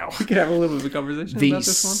conversation now. We could have a little bit of a conversation about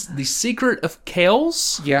this one. The Secret of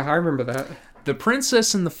Kells, Yeah, I remember that. The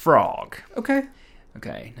Princess and the Frog. Okay.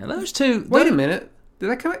 Okay. Now those 2. Wait a minute. Did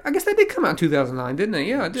that come out? I guess that did come out in 2009, didn't it?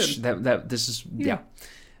 Yeah, it did. This is yeah.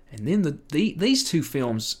 And then these 2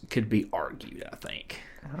 films could be argued, I think.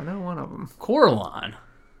 I know one of them. Coraline.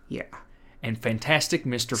 Yeah. And Fantastic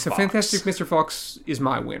Mr. Fox. So Fantastic Mr. Fox is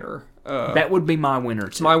my winner. That would be my winner too.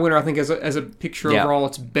 It's my winner. I think as a picture overall,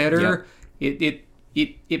 it's better.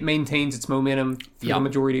 It maintains its momentum for the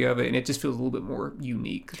majority of it, and it just feels a little bit more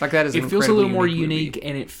unique. Like that is. It feels a little more unique,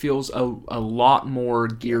 and it feels a lot more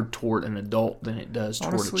geared toward an adult than it does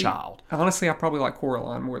toward a child. Honestly, I probably like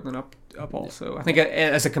Coraline more than Up. Also, I think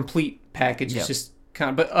as a complete package, it's just kind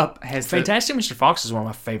of. But Up has Fantastic Mr. Fox is one of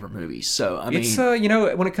my favorite movies. So I mean, it's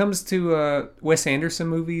when it comes to Wes Anderson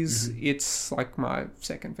movies, it's like my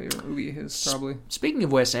second favorite movie of his probably. Speaking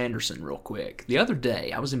of Wes Anderson, real quick, the other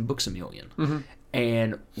day I was in Books A Million,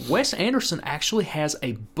 and Wes Anderson actually has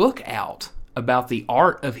a book out about the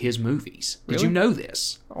art of his movies. Did you know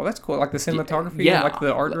this? Oh, that's cool. Like the cinematography, and like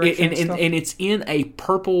the art direction and it's in a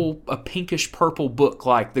pinkish purple book,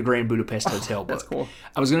 like the Grand Budapest Hotel book. That's cool.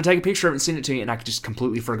 I was going to take a picture of it and send it to you, and I just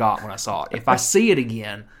completely forgot when I saw it. If I see it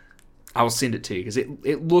again, I will send it to you because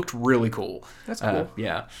it looked really cool. That's cool.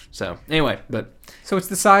 Yeah. So anyway, so it's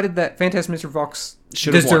decided that Fantastic Mr. Fox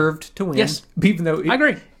deserved to win. Yes, even though I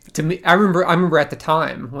agree. To me, I remember at the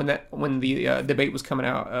time when the debate was coming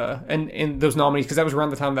out, and those nominees, because that was around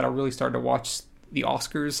the time that I really started to watch the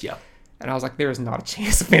Oscars. Yeah. And I was like, there is not a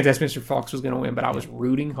chance that Fantastic Mr. Fox was going to win, but I was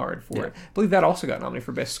rooting hard for it. I believe that also got nominated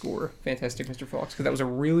for Best Score, Fantastic Mr. Fox, because that was a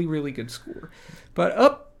really, really good score. But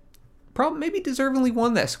Up probably maybe deservingly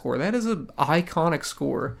won that score. That is an iconic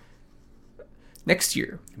score. Next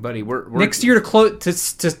year, buddy, we're next year to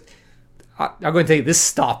close to. I'm going to tell you this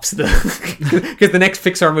stops the because the next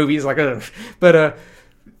Pixar movie is like but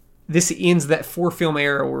this ends that 4-film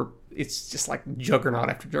era where it's just like juggernaut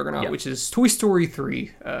after juggernaut, which is Toy Story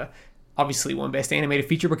 3. Obviously won Best Animated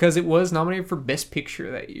Feature because it was nominated for Best Picture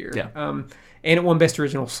that year. Yeah. And it won Best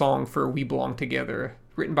Original Song for We Belong Together,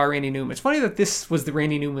 written by Randy Newman. It's funny that this was the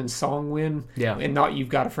Randy Newman song win, and not You've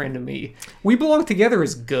Got a Friend in Me. We Belong Together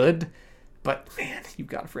is good, but man, You've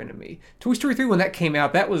Got a Friend in Me. Toy Story 3, when that came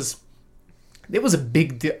out, it was a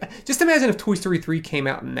big deal. Just imagine if Toy Story 3 came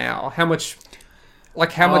out now. How much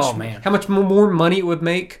more money it would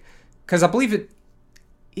make? Because I believe it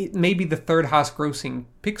may be the 3rd highest grossing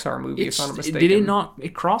Pixar movie, if I'm not mistaken. Did it not?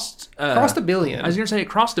 It crossed $1 billion. I was going to say it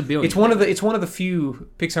crossed $1 billion. It's one of the few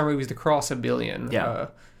Pixar movies to cross $1 billion. Yeah. I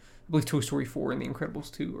believe Toy Story 4 and The Incredibles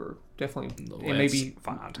 2 are definitely, and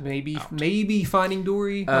maybe Finding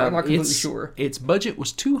Dory. I'm not completely sure. Its budget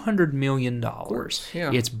was $200 million. Of course,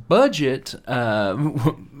 yeah. Its budget,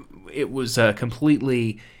 it was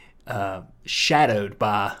completely shadowed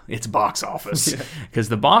by its box office because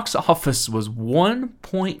the box office was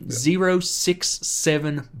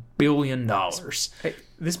 $1.067 billion. Hey,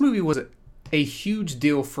 this movie was a huge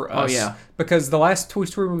deal for us because the last Toy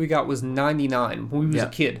Story movie we got was 99 when we was a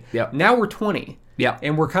kid. Yeah. Now we're 20. Yeah.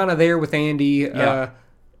 And we're kind of there with Andy. Yeah.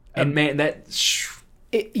 And man,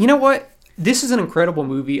 you know what? This is an incredible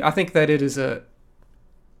movie. I think that it's the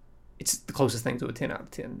closest thing to a 10 out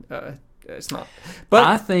of 10. It's not. But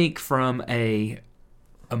I think from a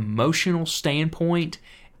emotional standpoint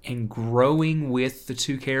and growing with the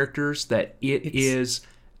 2 characters that it is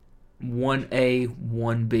 1A,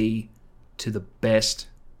 1B to the best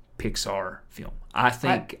Pixar film. I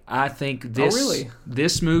think this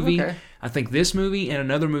this movie. Okay. I think this movie and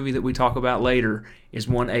another movie that we talk about later is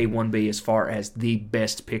 1A, 1B as far as the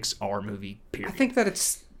best Pixar movie. Period. I think that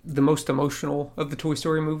it's the most emotional of the Toy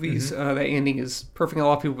Story movies. The ending is perfect. A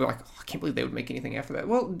lot of people are like, oh, I can't believe they would make anything after that.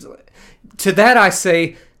 Well, to that I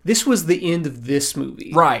say, this was the end of this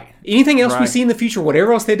movie. Right. Anything else we see in the future,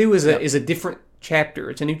 whatever else they do, is a different chapter.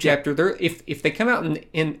 It's a new chapter. They're, if they come out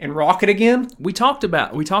and rock it again, We talked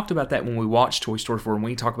about that when we watched Toy Story 4, and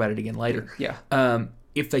we can talk about it again later. Yeah.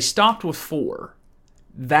 If they stopped with 4,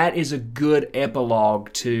 that is a good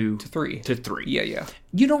epilogue to 3. Yeah.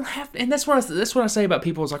 You don't have, and that's what I say about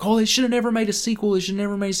people. It's like, oh, they should have never made a sequel.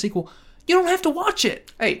 You don't have to watch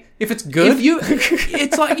it. Hey, if it's good,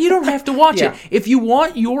 it's like you don't have to watch Yeah. it. If you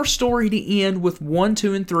want your story to end with 1,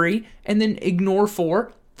 2, and 3, and then ignore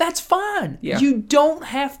 4, that's fine. Yeah. You don't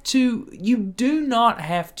have to. You do not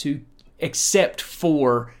have to accept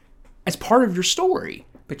 4 as part of your story.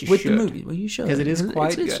 But you with should. the movie. Well, you should, because it is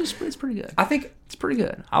quite good. It's pretty good. I think It's pretty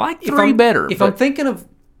good. I like 3 better. If I'm thinking of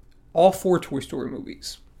all 4 Toy Story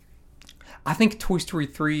movies, I think Toy Story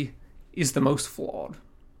 3 is the most flawed.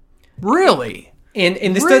 Really? And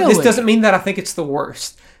this Really? this doesn't mean that I think it's the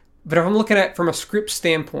worst. But if I'm looking at it from a script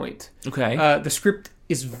standpoint, Okay. the script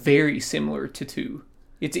is very similar to 2.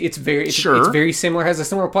 It's very Sure. very similar. Has a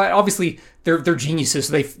similar plot. Obviously, they're geniuses.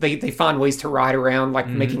 So they find ways to ride around, like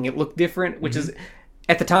making it look different. Which is,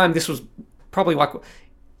 at the time, this was probably like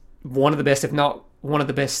one of the best, if not one of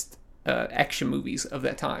the best, action movies of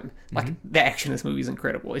that time. Like the action in this movie is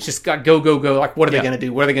incredible. It's just got go. Like, what are they going to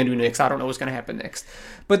do? What are they going to do next? I don't know what's going to happen next.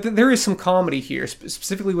 But there is some comedy here,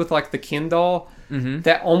 specifically with like the Ken doll,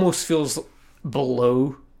 that almost feels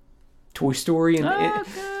below Toy Story, and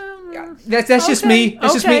that's just me.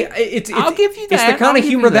 That's just me. I'll give you that. It's the kind I'll of give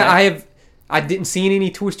humor you that I didn't see in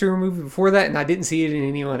any Toy Story movie before that, and I didn't see it in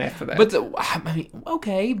any one after that. But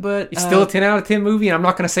okay, but it's still a 10 out of 10 movie, and I'm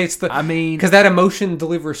not going to say it's the. I mean, because that emotion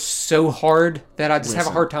delivers so hard that I just have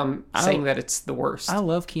a hard time saying that it's the worst. I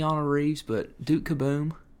love Keanu Reeves, but Duke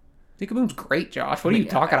Kaboom. Duke Kaboom's great, Josh. What are you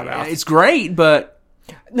talking about? It's great, but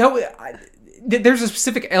no, there's a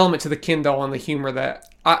specific element to the Ken doll and the humor that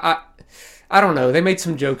I don't know. They made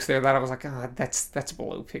some jokes there that I was like, oh, that's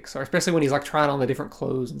below Pixar, especially when he's like trying on the different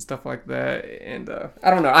clothes and stuff like that. And I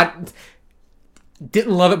don't know. I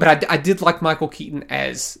didn't love it, but I did like Michael Keaton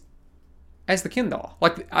as the Ken doll.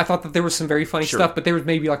 Like, I thought that there was some very funny stuff, but there was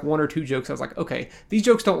maybe like 1 or 2 jokes I was like, okay, these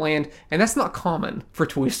jokes don't land, and that's not common for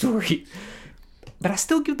Toy Story. But I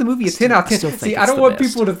still give the movie a 10 out of 10. See, I don't want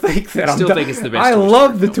people to think that I think it's the best. I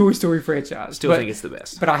love the Toy Story franchise. Still think it's the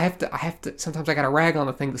best. But I have to. Sometimes I gotta rag on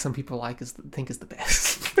the thing that some people think is the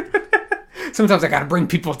best. Sometimes I gotta bring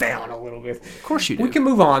people down a little bit. Of course you do. We can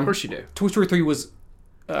move on. Of course you do. Toy Story 3 was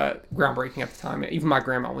groundbreaking at the time. Even my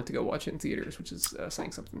grandma went to go watch it in theaters, which is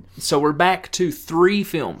saying something. So we're back to 3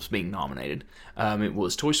 films being nominated. It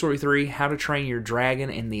was Toy Story 3, How to Train Your Dragon,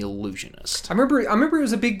 and The Illusionist. I remember it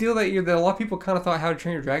was a big deal that year that a lot of people kind of thought How to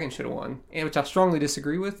Train Your Dragon should have won, and which I strongly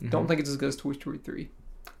disagree with. Don't think it's as good as Toy Story 3.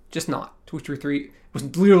 Just not. Toy Story 3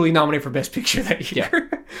 was literally nominated for Best Picture that year.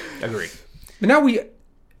 Yeah, agree. But now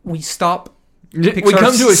we stop. We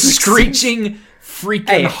come to a screeching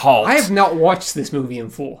freaking halt. I have not watched this movie in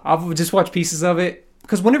full. I've just watched pieces of it,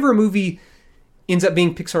 because whenever a movie ends up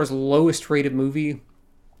being Pixar's lowest rated movie,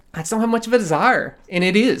 I just don't have much of a desire, and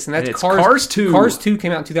it is, and that's Cars 2. Cars 2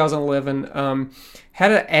 came out in 2011.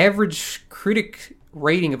 Had an average critic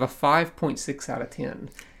rating of a 5.6 out of 10,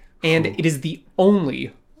 and it is the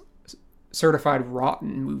only certified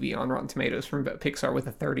rotten movie on Rotten Tomatoes from Pixar with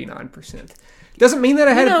a 39%. Doesn't mean that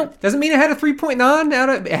it had a 3.9 out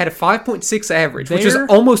of it. Had a 5.6 average, which is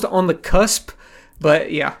almost on the cusp.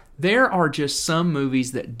 But yeah, there are just some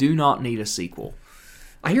movies that do not need a sequel.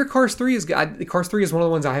 I hear Cars 3 is good. Cars 3 is one of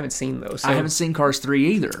the ones I haven't seen, though. So. I haven't seen Cars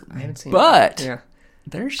 3 either. I haven't seen but it.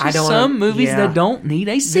 There's just some movies that don't need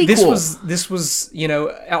a sequel. This was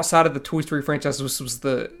outside of the Toy Story franchise, this was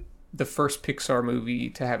the first Pixar movie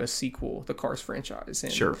to have a sequel, the Cars franchise.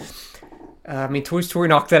 And, sure. I mean, Toy Story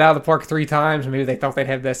knocked that out of the park 3 times. Maybe they thought they'd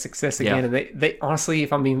have that success again. And they honestly,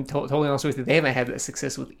 if I'm being totally honest with you, they haven't had that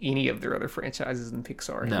success with any of their other franchises in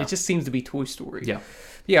Pixar. No. It just seems to be Toy Story. Yeah.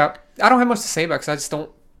 I don't have much to say about it because I just don't.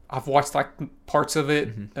 I've watched like parts of it.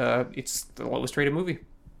 It's the lowest rated movie.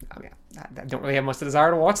 I mean, I don't really have much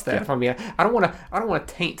desire to watch that. Yeah. I don't want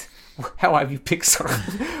to taint how I view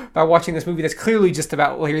Pixar by watching this movie that's clearly just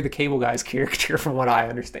about Larry the Cable Guy's character, from what I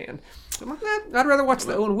understand. So I'm like, I'd rather watch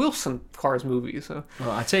the Owen Wilson Cars movie. So,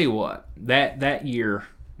 well, I tell you what, that year.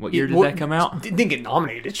 What year did that come out? It didn't get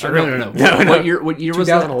nominated. Sure. No. What year was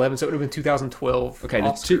 2011, so it would have been 2012. Okay,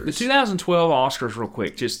 the 2012 Oscars, real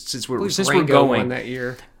quick, just since we're Rango going won that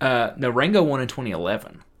year. No, Rango won in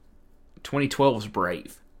 2011. 2012 was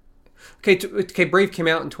Brave. Okay, Brave came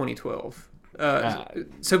out in 2012.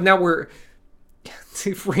 So now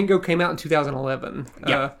Rango came out in 2011.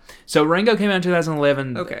 Yeah. So Rango came out in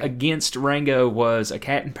 2011. Okay. Against Rango was A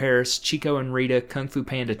Cat in Paris, Chico and Rita, Kung Fu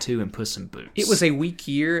Panda 2, and Puss in Boots. It was a weak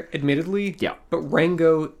year, admittedly. Yeah. But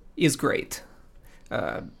Rango is great.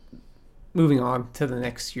 Moving on to the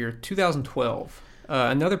next year, 2012.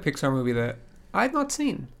 Another Pixar movie that I had not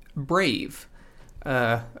seen, Brave.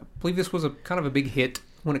 I believe this was a kind of a big hit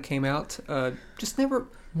when it came out. Just never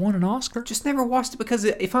Won an Oscar. just never watched it because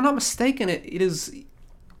if I'm not mistaken, it is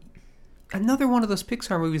another one of those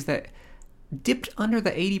Pixar movies that dipped under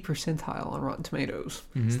the 80 percentile on Rotten Tomatoes.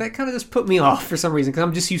 So that kind of just put me off for some reason because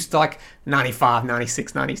I'm just used to like 95,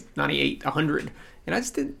 96, 90, 98, 100. And I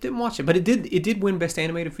just didn't watch it. But it did win Best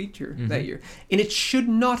Animated Feature that year. And it should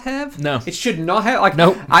not have. No. It should not have. Like,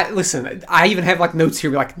 Nope. I even have like notes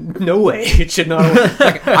here like, no way. It should not have.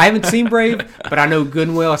 Like, I haven't seen Brave, but I know good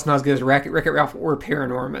and well it's not as good as Wreck-It Ralph or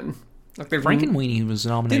Paranorman. Like, Frankenweenie was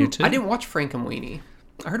nominated too. I didn't watch Frankenweenie.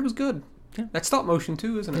 I heard it was good. Yeah. That's stop motion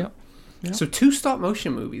too, isn't it? Yep. Yep. So 2 stop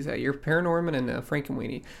motion movies that year, Paranorman and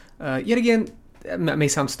Frankenweenie. Yet again, that may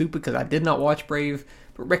sound stupid because I did not watch Brave,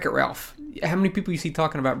 but Wreck-It Ralph. How many people you see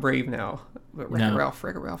talking about Brave now? But Wreck-It Ralph.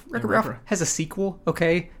 Wreck-It Ralph has a sequel,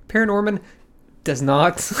 okay? Paranorman does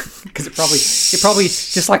not, because it probably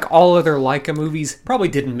just like all other Leica movies probably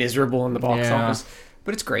did miserable in the box office,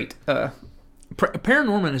 but it's great.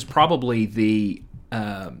 Paranorman is probably the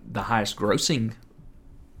highest grossing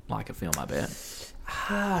Leica film, I bet.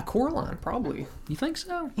 Coraline, probably. You think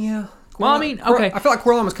so? Yeah. Well, I mean, okay. I feel like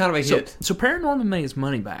Coraline was kind of a hit. So Paranorman made its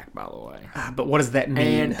money back, by the way. But what does that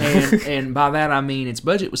mean? And by that I mean its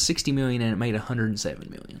budget was $60 million and it made $107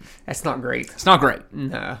 million. That's not great. It's not great.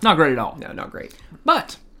 No. Not great at all. No, not great.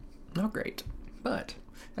 But Not great. But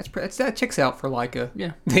that checks out for Leica.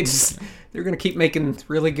 Yeah. They're going to keep making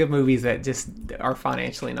really good movies that just are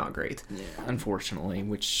financially not great. yeah, unfortunately,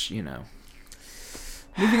 which, you know.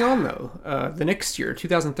 Moving on, though, the next year,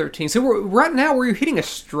 2013. So right now we're hitting a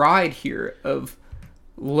stride here of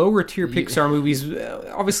lower tier Pixar movies.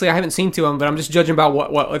 Obviously, I haven't seen 2 of them, but I'm just judging by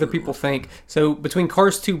what other people think. So between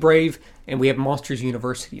Cars 2, Brave, and we have Monsters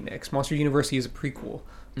University next. Monsters University is a prequel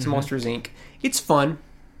to Monsters Inc. It's fun.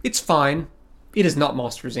 It's fine. It is not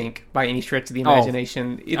Monsters Inc. by any stretch of the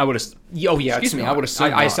imagination. I would have. Oh yeah, Excuse me. not. I would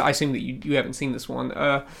assume. I assume that you haven't seen this one.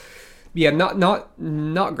 Yeah,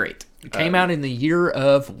 not great. It came out in the year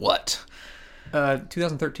of what?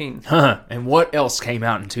 2013. And what else came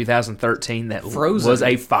out in 2013 that Frozen. was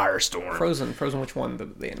a firestorm? Frozen, which won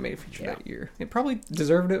the animated feature that year. It probably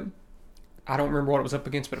deserved it. I don't remember what it was up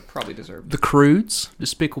against, but it probably deserved it. The Croods,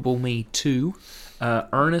 Despicable Me 2,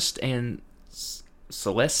 Ernest and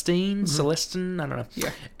Celestine, I don't know.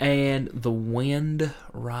 Yeah. And The Wind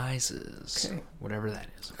Rises. Okay. Whatever that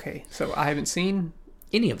is. Okay, so I haven't seen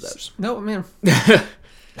Any of those. No, man.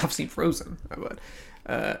 I've seen Frozen, but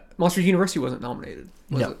Monsters University wasn't nominated.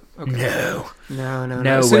 Was No. it? Okay. No. No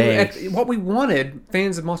No way. What we wanted,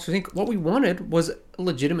 fans of Monsters Inc., what we wanted was a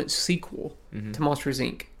legitimate sequel to Monsters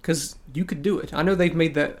Inc. Because you could do it. I know they've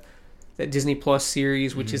made that Disney Plus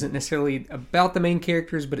series, which isn't necessarily about the main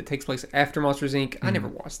characters, but it takes place after Monsters Inc. I never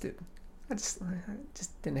watched it. I just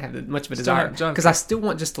didn't have much of a desire because I still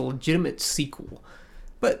want just a legitimate sequel.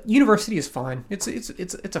 But University is fine. It's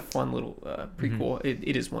a fun little prequel.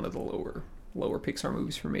 It is one of the lower Pixar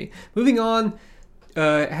movies for me. Moving on,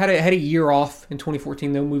 had a year off in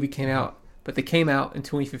 2014. No movie came out, but they came out in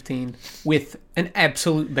 2015 with an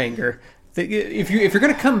absolute banger. If you're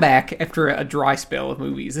gonna come back after a dry spell of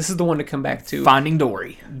movies, this is the one to come back to. Finding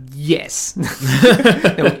Dory. Yes.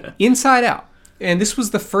 No, Inside Out. And this was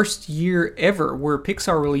the first year ever where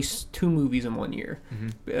Pixar released 2 movies in one year.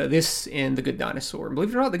 This and The Good Dinosaur. And believe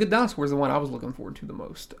it or not, The Good Dinosaur is the one I was looking forward to the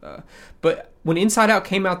most. But when Inside Out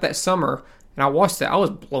came out that summer, and I watched it, I was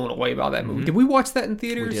blown away by that movie. Did we watch that in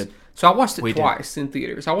theaters? We did. So I watched it twice in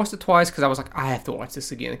theaters. I watched it twice because I was like, I have to watch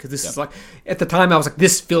this again. Because this is like, at the time, I was like,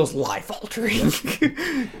 this feels life-altering.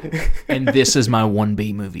 And this is my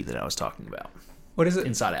 1B movie that I was talking about. What is it?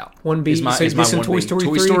 Inside Out. 1B. Is my So this in 1B. Toy Story 3?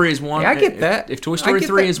 Toy Story is 1. Yeah, I get that. If Toy Story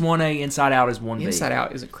 3 that. is 1A, Inside Out is 1B. Inside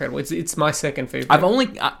Out is incredible. It's my second favorite. I've only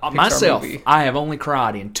myself. movie. I have only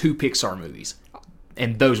cried in 2 Pixar movies,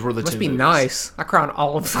 and those were the 2 Must be movies. nice. I cry on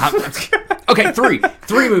all of them. Okay, 3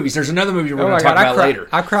 movies. There's another movie we're going to talk about later.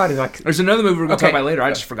 I cried like. There's another movie we're going to talk about later. I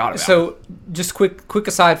just forgot about. So, just quick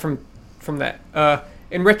aside from that.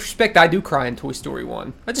 In retrospect, I do cry in Toy Story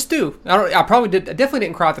 1. I just do. I probably did. I definitely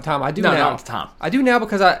didn't cry at the time. I do now. Not at the time. I do now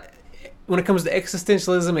because when it comes to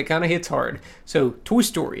existentialism, it kind of hits hard. So, Toy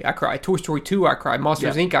Story, I cry. Toy Story 2, I cry.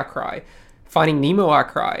 Monsters Inc., I cry. Finding Nemo, I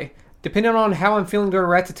cry. Depending on how I'm feeling during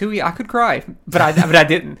Ratatouille, I could cry, but I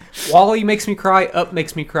didn't. WALL-E makes me cry. Up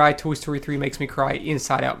makes me cry. Toy Story 3 makes me cry.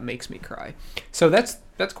 Inside Out makes me cry. So that's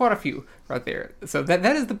quite a few right there. So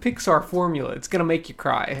that is the Pixar formula. It's gonna make you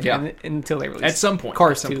cry. Until they release At some point.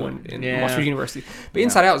 Cars 2 and Monsters University. But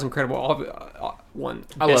Inside Out is incredible.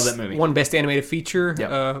 I love that movie. Won Best Animated Feature.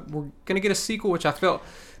 Yep. We're gonna get a sequel, which I felt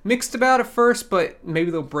mixed about at first, but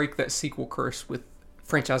maybe they'll break that sequel curse with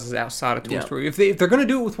franchises outside of Toy Story. If they're gonna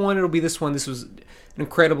do it with one, it'll be this one. This was an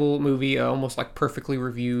incredible movie, almost like perfectly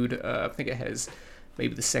reviewed. I think it has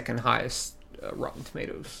maybe the second highest Rotten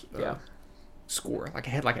Tomatoes score. Like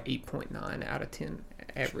it had like an 8.9 out of 10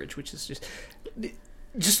 average, which is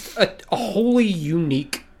just a wholly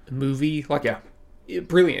unique movie. Like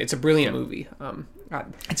brilliant. It's a brilliant movie.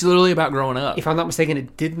 It's literally about growing up. If I'm not mistaken,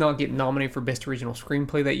 it did not get nominated for Best Original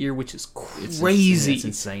Screenplay that year, which is crazy. It's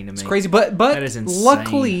insane to me. It's crazy, but that is insane.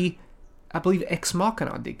 Luckily, I believe Ex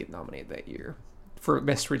Machina did get nominated that year for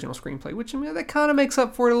Best Original Screenplay, which, I mean, that kind of makes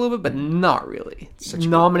up for it a little bit, but not really.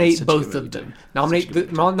 Nominate both of them. Nominate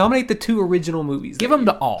the two original movies. Give them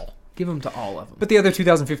to all. Give them to all of them. But the other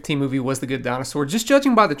 2015 movie was The Good Dinosaur. Just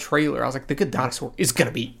judging by the trailer, I was like, The Good Dinosaur is going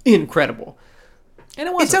to be incredible. And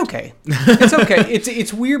it wasn't. It's okay. It's okay.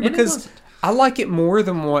 It's weird because I like it more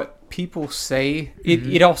than what people say.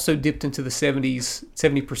 It also dipped into the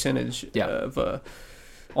 70 percentage of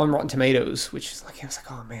on Rotten Tomatoes, which is like, I was like,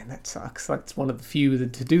 oh man, that sucks. Like, it's one of the few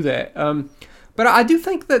to do that. But I do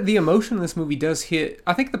think that the emotion in this movie does hit.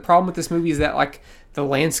 I think the problem with this movie is that, like, the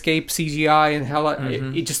landscape CGI and how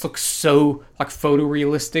it just looks so like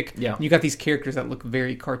photorealistic. Yeah, you got these characters that look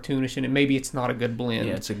very cartoonish, and maybe it's not a good blend.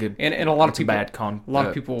 Yeah, it's a good and a lot of people. A lot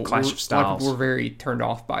of people clash of styles. A lot of people were very turned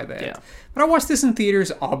off by that. Yeah. But I watched this in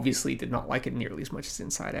theaters. Obviously, did not like it nearly as much as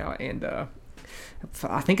Inside Out, and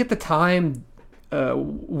I think at the time,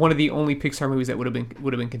 one of the only Pixar movies that would have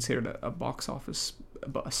been considered a box office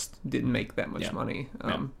bust. Didn't make that much money.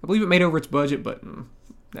 I believe it made over its budget, but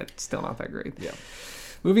that's still not that great. Yeah.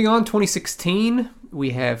 Moving on, 2016,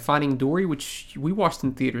 we have Finding Dory, which we watched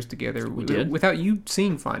in theaters together. We did. Without you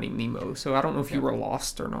seeing Finding Nemo, so I don't know if you were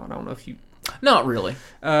lost or not. I don't know if you... Not really.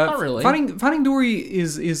 Not really. Finding Dory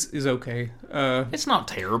is okay. It's not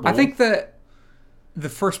terrible. I think that the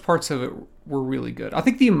first parts of it were really good. I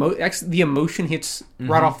think the emotion hits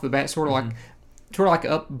right off the bat, sort of like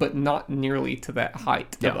Up, but not nearly to that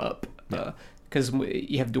height of Up. Because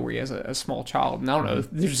you have Dory as a small child, and I don't know,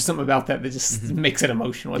 there's just something about that just makes it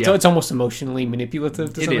emotional. It's almost emotionally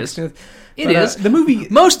manipulative to some extent. It is. The movie...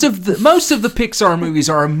 Most of the Pixar movies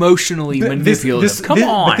are emotionally manipulative. Come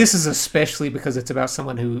on. But this is especially because it's about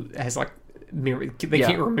someone who has, like, they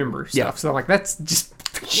can't remember stuff. So, like, that's just...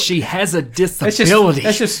 She has a disability.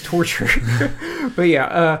 That's just torture.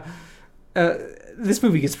 But this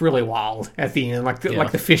movie gets really wild at the end, like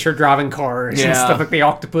the fish are driving cars and stuff, like the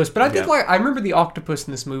octopus. But I remember the octopus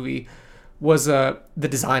in this movie was the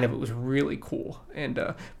design of it was really cool, and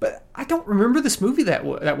but I don't remember this movie that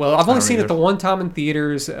well. I've only seen it the one time in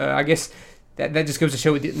theaters. I guess that just goes to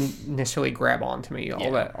show it didn't necessarily grab on to me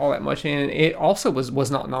all that much, and it also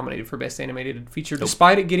was not nominated for Best Animated Feature,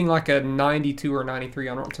 despite it getting like a 92 or 93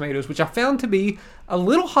 on Rotten Tomatoes, which I found to be a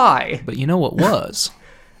little high. But you know what was?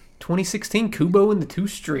 2016, Kubo and the Two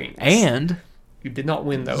Strings. And you did not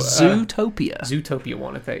win, though. Zootopia. Zootopia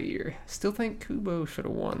won it that year. Still think Kubo should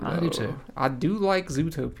have won, though. I do, too. I do like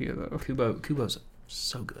Zootopia, though. Kubo's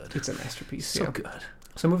so good. It's a masterpiece. So good.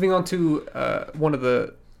 So moving on to one of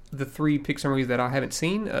the three Pixar movies that I haven't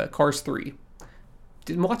seen, Cars 3.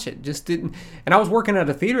 Didn't watch it. Just didn't. And I was working at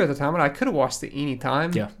a theater at the time, and I could have watched it any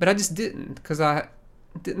time. Yeah. But I just didn't, because I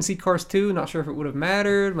didn't see Cars 2. Not sure if it would have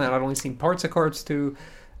mattered. Man, I'd only seen parts of Cars 2.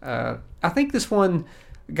 I think this one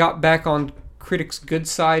got back on critics' good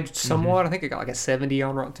side somewhat. I think it got like a 70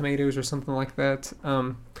 on Rotten Tomatoes or something like that.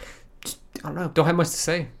 I don't know. Don't have much to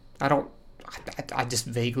say. I just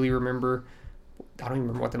vaguely remember. I don't even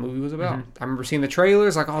remember what the movie was about. I remember seeing the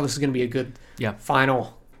trailers, like, oh, this is going to be a good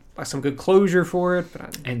final, like some good closure for it.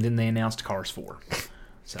 And then they announced Cars 4.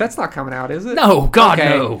 So. That's not coming out, is it? No, God,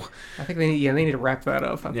 no. I think they need to wrap that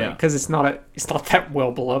up. I think because it's not that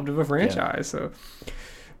well beloved of a franchise. So,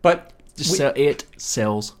 but it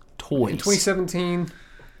sells toys. In 2017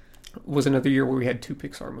 was another year where we had two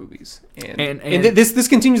Pixar movies, and this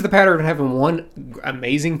continues the pattern of having one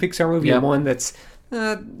amazing Pixar movie and one that's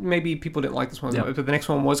maybe people didn't like this one, but the next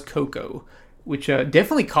one was Coco, which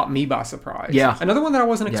definitely caught me by surprise. Yeah, another one that I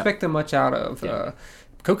wasn't expecting much out of.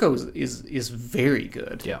 Coco is very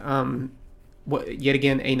good. Yeah. Yet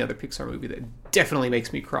again, another Pixar movie that definitely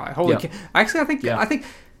makes me cry. Holy cow. Actually, I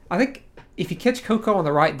think if you catch Coco on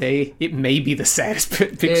the right day, it may be the saddest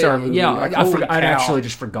Pixar movie. Yeah, like, I actually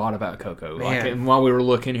just forgot about Coco. Like, and while we were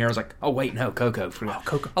looking here, I was like, oh wait, no, Coco.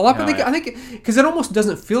 Coco. I think because it almost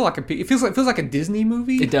doesn't feel like it feels like a Disney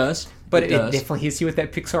movie. It does, but it definitely hits you with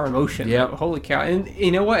that Pixar emotion. Yeah. Holy cow! And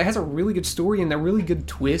you know what? It has a really good story and a really good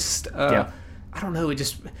twist. I don't know.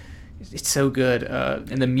 It's so good.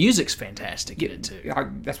 And the music's fantastic in it, too.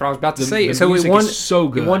 That's what I was about to say. The So music it won, is so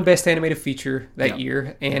good. It won Best Animated Feature that Yep.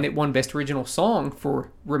 year, and it won Best Original Song for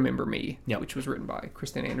Remember Me, Yep. which was written by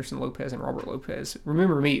Kristen Anderson Lopez and Robert Lopez.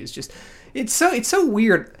 Remember Me is just, it's so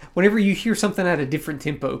weird whenever you hear something at a different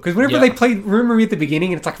tempo. Because whenever Yeah. they play Remember Me at the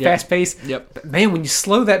beginning, and it's like Yep. fast paced. Yep. But man, when you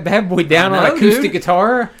slow that bad boy down I on know, acoustic dude.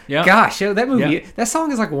 guitar, Yep. gosh, that movie, Yep. that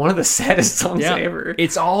song is like one of the saddest songs Yeah. ever.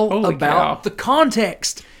 It's all Holy about cow. the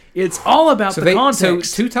context. It's all about the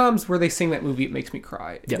context. So 2 times where they sing that movie, it makes me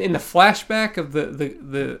cry. Yep. In the flashback of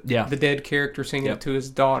the Yeah. dead character singing Yep. it to his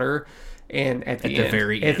daughter, and at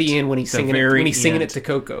the end when he's singing it to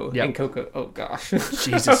Coco, Yep. and Coco, oh gosh,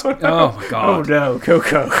 Jesus. Oh, my God. oh no,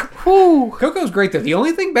 Coco. Whew. Coco's great though. The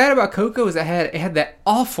only thing bad about Coco is it had that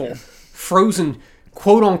awful Frozen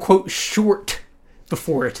quote unquote short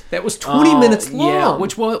before it that was 20 minutes long. Yeah.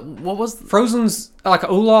 What was... Frozen's like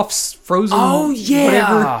Olaf's Frozen. Oh, yeah.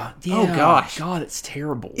 Whatever. Yeah. Oh gosh. God, it's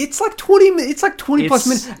terrible. It's like 20 minutes. It's like 20 plus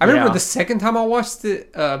It's- minutes. I remember yeah. the second time I watched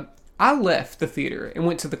it, I left the theater and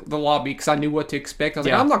went to the lobby because I knew what to expect. I was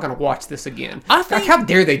Yeah. like, I'm not going to watch this again. I think- like, how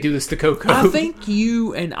dare they do this to Coco? I think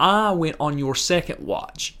you and I went on your second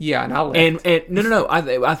watch. yeah, and I left. And no.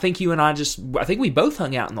 I think you and I we both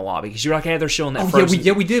hung out in the lobby because you're like, hey, they're showing that Oh, Frozen.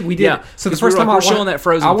 we did. Yeah. So the 'Cause first we were time like, I we're showing that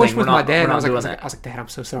Frozen I watched thing. with We're my not- dad. we're And I was not like, doing that. Dad, I'm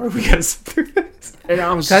so sorry. We got to sit through this. And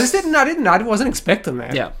I was So I wasn't expecting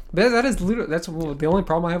that. Yeah. But that is literally, that's the only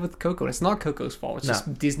problem I have with Coco. And it's not Coco's fault. It's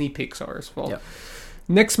just Disney Pixar's fault. Yeah.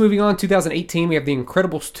 Next, moving on, 2018, we have The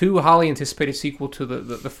Incredibles 2, a highly anticipated sequel to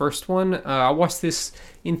the first one. I watched this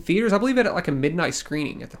in theaters. I believe at like a midnight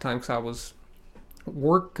screening at the time because I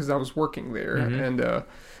was working there, and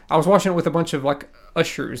I was watching it with a bunch of like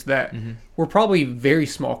ushers that were probably very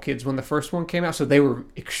small kids when the first one came out, so they were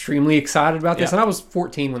extremely excited about this. Yeah. And I was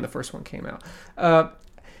 14 when the first one came out.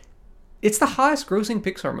 It's the highest grossing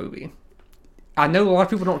Pixar movie. I know a lot of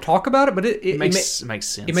people don't talk about it, but it makes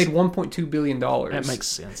sense. It made $1.2 billion. That makes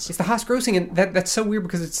sense. It's the highest grossing, and that's so weird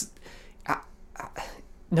because it's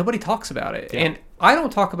nobody talks about it, Yeah. and I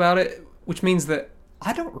don't talk about it, which means that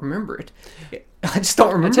I don't remember it. I just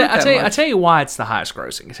don't remember I tell you why it's the highest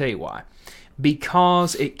grossing. I tell you why.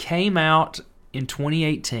 Because it came out in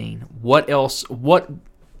 2018. What else? What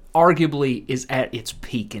arguably is at its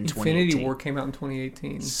peak in 2018? Infinity War came out in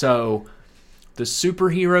 2018. So the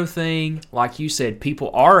superhero thing, like you said, people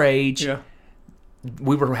our age. Yeah.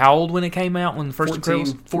 We were how old when it came out? When the first 14.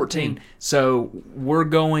 Incredibles? 14. So we're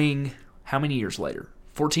going how many years later?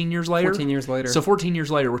 14 years later? 14 years later. So 14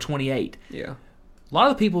 years later, we're 28. Yeah. A lot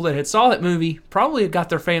of the people that had saw that movie probably have got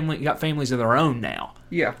families of their own now.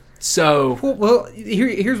 Yeah. So Well,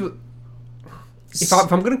 here's what. If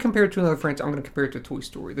I'm going to compare it to another franchise, I'm going to compare it to Toy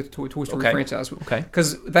Story, the Toy Story Okay. franchise. Okay.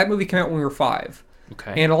 Because that movie came out when we were 5.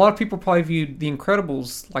 okay, And a lot of people probably viewed The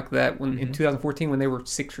Incredibles like that when in 2014 when they were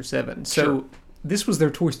 6 or 7. So Sure. this was their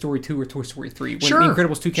Toy Story 2 or Toy Story 3. When Sure. The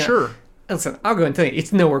Incredibles 2 came Sure. out. Listen, I'll go and tell you,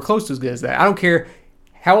 it's nowhere close to as good as that. I don't care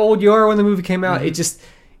how old you are when the movie came out. It just...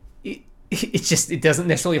 It doesn't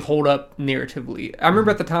necessarily hold up narratively. I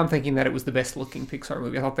remember at the time thinking that it was the best looking Pixar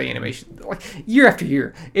movie. I thought the animation, like year after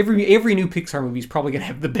year, every new Pixar movie is probably going to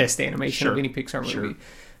have the best animation of any Pixar movie. Sure.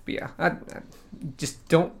 But yeah, I just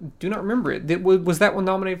do not remember it. Was that one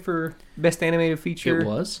nominated for best animated feature? it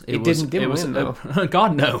was. It didn't win though.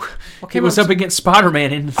 God no. Okay, It was well, up against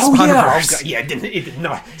Spider-Man in the Oh yeah, Spider-Verse. yeah, it did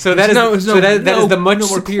not. So that is that is the much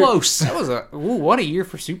nowhere superior. close. That was what a year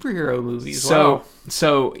for superhero movies. So Wow.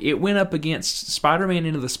 so it went up against Spider-Man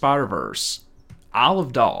Into the Spider-Verse, Isle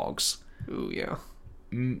of Dogs, Ooh yeah.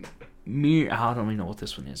 I don't even know what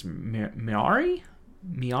this one is. Miari?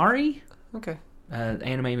 Okay.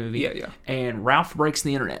 Anime movie. Yeah. And Ralph Breaks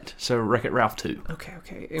the Internet. So Wreck-It Ralph 2. Okay.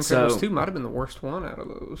 Incredibles So- 2 might have been the worst one out of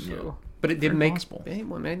those. So. Yeah. But it did Very make possible. it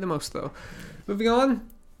made the most though. Moving on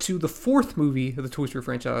to the fourth movie of the Toy Story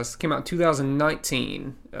franchise, came out in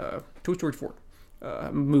 2019. Toy Story 4,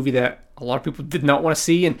 a movie that a lot of people did not want to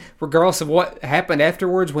see, and regardless of what happened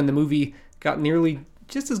afterwards, when the movie got nearly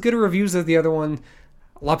just as good a reviews as the other one,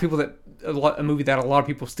 a movie that a lot of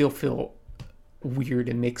people still feel weird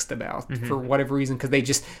and mixed about for whatever reason,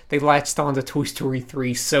 because they latched on to Toy Story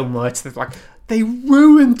 3 so much that like they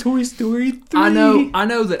ruined Toy Story 3. I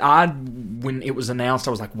know that when it was announced,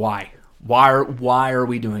 I was like, why are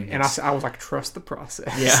we doing this? And I was like, trust the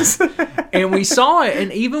process. Yeah. And we saw it,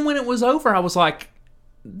 and even when it was over, I was like,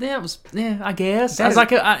 I guess.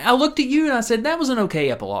 I looked at you and I said, that was an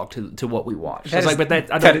okay epilogue to what we watched. I was like, but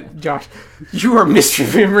I don't. Josh, you are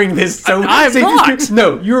misremembering this so I am not.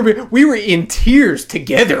 No, we were in tears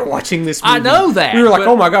together watching this movie. I know that, We were like, but-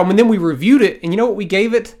 oh my God. And then we reviewed it, and you know what we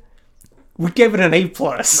gave it? We gave it an A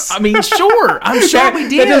plus. I mean, sure. I'm sure we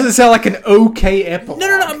did. That doesn't sound like an okay epilogue.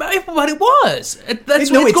 No, but it was. It's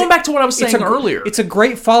going back to what I was saying earlier. It's a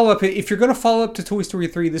great follow-up. If you're going to follow up to Toy Story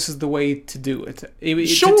 3, this is the way to do it.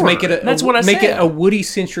 Sure. To make it That's what I make said. it a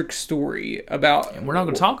Woody-centric story about... And we're not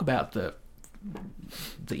going to talk about the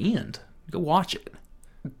end. Go watch it.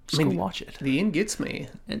 Go watch it. The end gets me.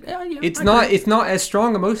 And, it's not as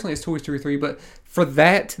strong emotionally as Toy Story 3, but for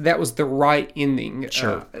that was the right ending.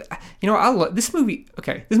 Sure. I love this movie.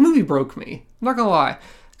 Okay, this movie broke me. I'm not gonna lie,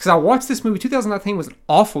 because I watched this movie. 2019 was an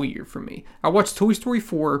awful year for me. I watched Toy Story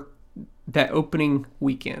 4 that opening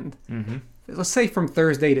weekend. Mm-hmm. Let's say from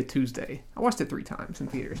Thursday to Tuesday. I watched it 3 times in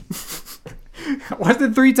theaters. I watched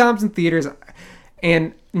it 3 times in theaters,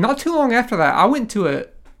 and not too long after that, I went to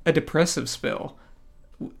a depressive spell.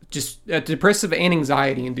 Just a depressive and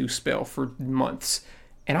anxiety-induced spell for months,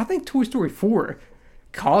 and I think Toy Story 4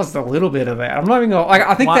 caused a little bit of that. I'm not even gonna.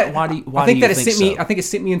 I think it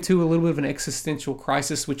sent me into a little bit of an existential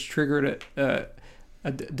crisis, which triggered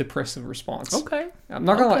a depressive response. Okay, I'm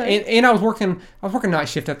not gonna lie. And I was working night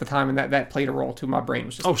shift at the time, and that played a role too. My brain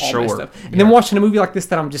was just all messed up. And then watching a movie like this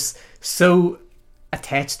that I'm just so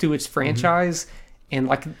attached to its franchise. Mm-hmm. And,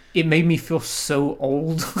 like, it made me feel so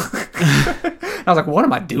old. I was like, what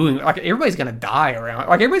am I doing? Like, everybody's going to die around.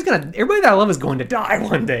 Like, everybody that I love is going to die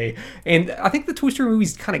one day. And I think the Toy Story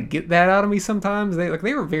movies kind of get that out of me sometimes. They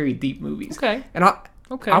were very deep movies. Okay. And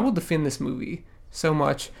I will defend this movie so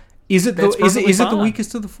much. Is it the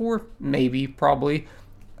weakest of the 4? Maybe, probably.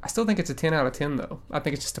 I still think it's a 10 out of 10, though. I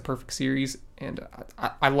think it's just a perfect series. And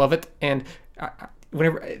I love it. And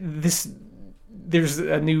there's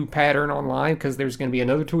a new pattern online because there's going to be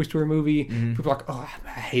another Toy Story movie. Mm-hmm. People are like, oh, I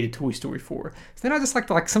hated Toy Story 4. So then I just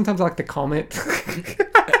sometimes I like to comment.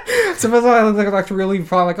 Sometimes I like to really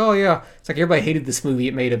probably like, oh yeah, it's like everybody hated this movie.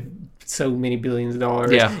 It made so many billions of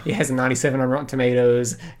dollars. Yeah. It has a 97 on Rotten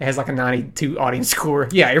Tomatoes. It has like a 92 audience score.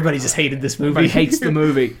 Yeah, everybody just hated this movie. Everybody hates the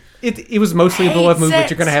movie. It was mostly a beloved movie, but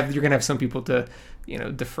you're gonna have some people to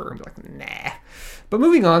defer and be like, nah. But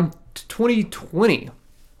moving on to 2020,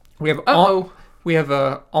 we have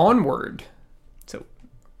Onward. So,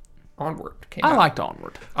 Onward came out. I liked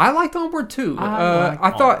Onward. I liked Onward too.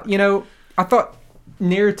 I thought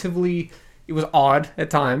narratively it was odd at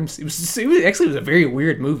times. It was a very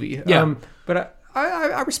weird movie. Yeah. But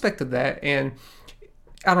I respected that, and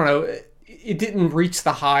I don't know. It didn't reach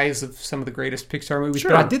the highs of some of the greatest Pixar movies,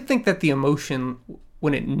 but I did think that the emotion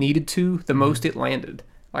when it needed to, the most it landed.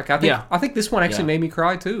 Like I think this one actually made me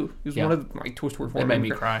cry too. It was one of Toy Story 4. It made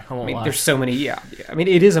me cry. I won't lie. There's so many. Yeah. I mean,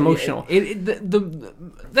 it is emotional.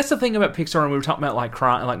 That's the thing about Pixar, and we were talking about like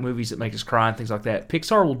crying, like movies that make us cry and things like that.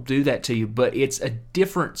 Pixar will do that to you, but it's a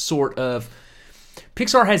different sort of.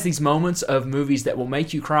 Pixar has these moments of movies that will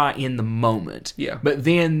make you cry in the moment. Yeah. But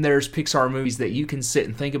then there's Pixar movies that you can sit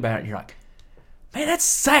and think about, and you're like, man, that's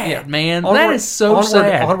sad, man. That is so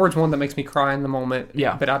sad. Onward's one that makes me cry in the moment.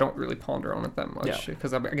 Yeah. But I don't really ponder on it that much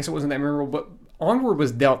because I guess it wasn't that memorable. But Onward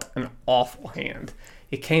was dealt an awful hand.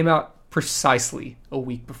 It came out precisely a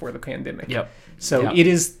week before the pandemic. Yep. So it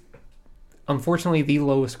is, unfortunately, the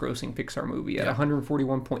lowest grossing Pixar movie at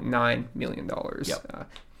 $141.9 million. Yep.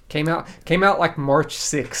 Came out like March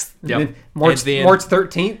 6th. Yep. And then March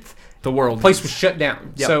 13th, the place was shut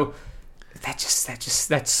down. Yep. So that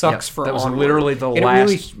sucks for that was Onward. literally the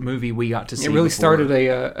last movie we got to see. It really started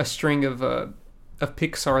a string of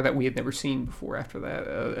Pixar that we had never seen before. After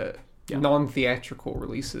that, non-theatrical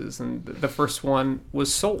releases, and the first one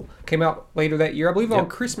was Soul. Came out later that year, I believe, on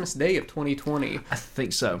Christmas Day of 2020. I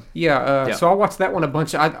think so. Yeah. So I watched that one a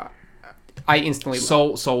bunch. I instantly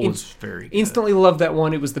Soul was very good. Instantly loved that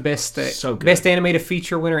one. It was the best so good. Best animated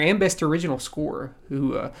feature winner and best original score,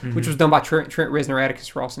 which was done by Trent Reznor,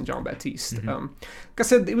 Atticus Ross, and John Baptiste. Like I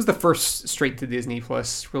said, it was the first straight to Disney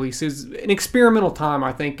Plus release. It was an experimental time,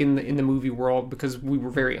 I think, in the movie world because we were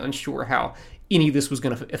very unsure how any of this was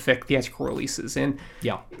going to affect theatrical releases, and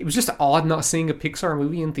it was just odd not seeing a Pixar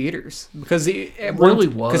movie in theaters because it really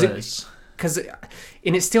was.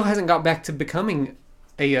 And it still hasn't got back to becoming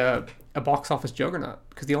a box office juggernaut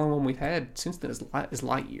because the only one we've had since then is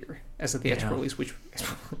Lightyear as a theatrical release, which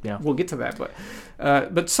we'll get to that.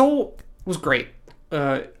 But Soul was great.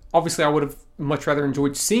 Obviously, I would have much rather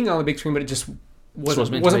enjoyed seeing it on the big screen, but it just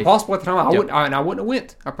wasn't possible at the time. I wouldn't have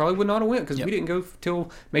went. I probably would not have went because we didn't go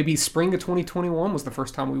till maybe spring of 2021 was the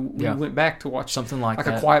first time we went back to watch something like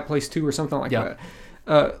that. A Quiet Place 2 or something like that.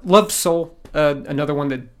 Loved Soul. Another one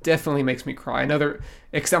that definitely makes me cry.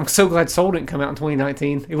 I'm so glad Soul didn't come out in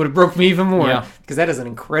 2019. It would have broke me even more because that is an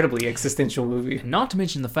incredibly existential movie. Not to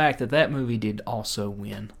mention the fact that movie did also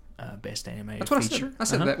win Best Animated That's what Feature. I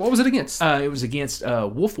said that. What was it against? It was against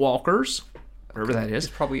Wolf Walkers, whatever that is.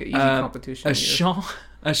 It's probably an easy competition.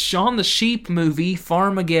 A Shaun the Sheep movie,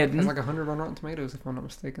 Farmageddon. It's like 100 on Rotten Tomatoes, if I'm not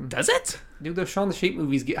mistaken. Does it? Dude, those Shaun the Sheep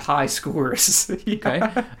movies get high scores. Okay.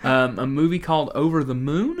 A movie called Over the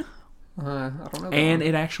Moon. I don't know. And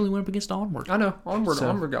it actually went up against Onward. I know. Onward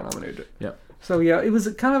got nominated. Yep. So, yeah, it was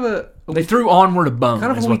kind of a... They threw Onward a bone,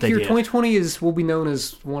 kind of is a what weak they year. did. 2020 will be known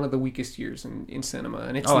as one of the weakest years in cinema.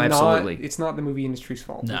 And it's absolutely. It's not the movie industry's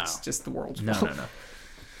fault. No. It's just the world's No. fault.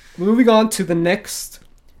 Moving on to the next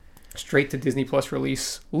straight to Disney Plus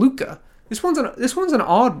release, Luca. This one's an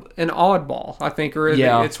oddball, I think, or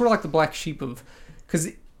it's sort of like the black sheep of, because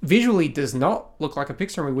visually it does not look like a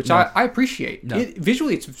Pixar movie, which I appreciate. No.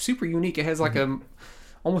 Visually, it's super unique. It has like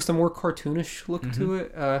almost a more cartoonish look to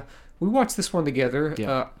it. We watched this one together.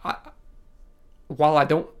 Yeah. While I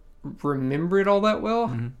don't remember it all that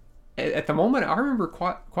well, at the moment I remember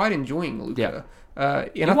quite enjoying Luca. Yeah.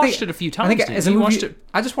 And I watched it a few times.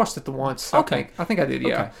 I just watched it the once. Okay. I think I did.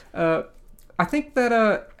 Yeah. Okay. I think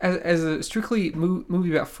that as a strictly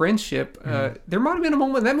movie about friendship, there might have been a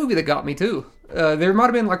moment in that movie that got me too. There might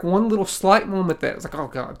have been like one little slight moment that was like, oh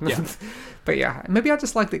god. Yeah. But yeah, maybe I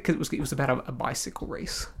just liked it because it was about a bicycle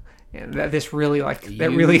race, and this really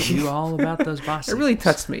you all about those bicycles. It really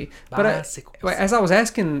touched me. But as I was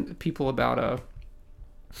asking people about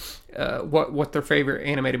what their favorite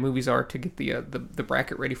animated movies are to get the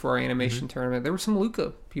bracket ready for our animation tournament, there were some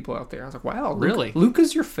Luca people out there. I was like, wow, really?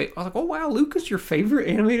 Luca's your favorite? I was like, oh wow, Luca's your favorite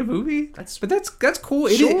animated movie? That's cool.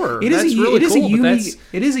 It is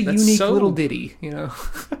a unique little ditty, you know.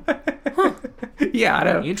 Yeah, I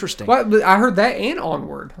know. Interesting. Well, I heard that and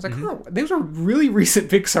Onward. I was like, oh, those are really recent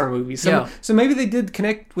Pixar movies. So maybe they did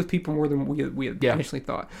connect with people more than we had initially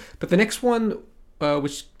thought. But the next one,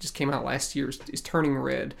 which just came out last year, is Turning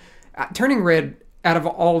Red. Turning Red, out of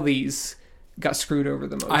all these, got screwed over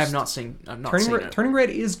the most. I have not seen it. Turning Red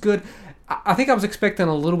is good. I think I was expecting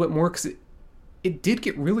a little bit more because it did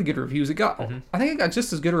get really good reviews. I think it got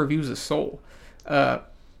just as good reviews as Soul.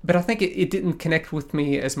 But I think it didn't connect with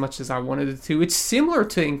me as much as I wanted it to. It's similar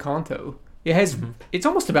to Encanto. It has it's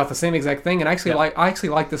almost about the same exact thing. And I actually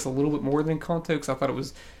like this a little bit more than Encanto because I thought it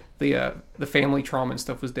was the family trauma and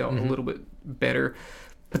stuff was dealt a little bit better.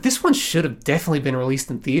 But this one should have definitely been released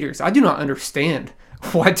in theaters. I do not understand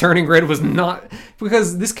why Turning Red was not,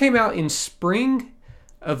 because this came out in spring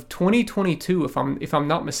of 2022, if I'm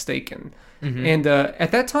not mistaken. And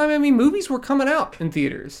at that time, I mean, movies were coming out in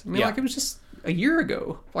theaters. I mean, like it was just a year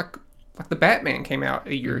ago. Like the Batman came out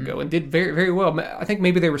a year ago and did very, very well. I think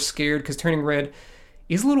maybe they were scared because Turning Red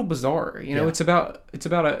is a little bizarre. You know, it's about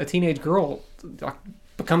a teenage girl like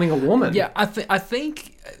becoming a woman. Yeah,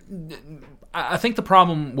 I think the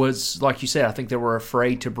problem was, like you said, I think they were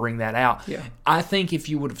afraid to bring that out. Yeah. I think if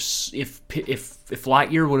you would have, if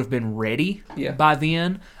Lightyear would have been ready by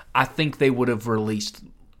then, I think they would have released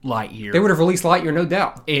Lightyear. They would have released Lightyear, no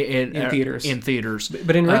doubt, in theaters. In theaters.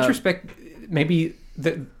 But in retrospect, maybe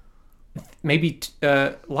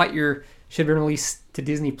Lightyear should have been released to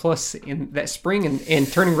Disney Plus in that spring,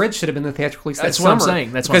 and Turning Red should have been the theatrical release that summer.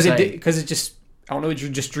 That's what I'm saying. Because it just, I don't know, it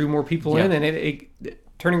just drew more people in, and it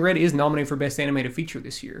Turning Red is nominated for Best Animated Feature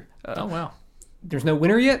this year. Oh wow! There's no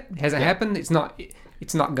winner yet. It hasn't happened. It's not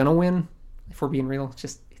gonna win. If we're being real,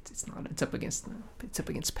 it's not. It's up against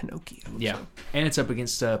Pinocchio. Yeah, so. And it's up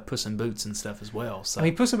against Puss in Boots and stuff as well. So I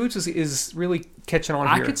mean, Puss in Boots is really catching on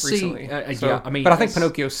here recently. I mean, but I think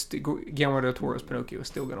Guillermo del Toro's Pinocchio is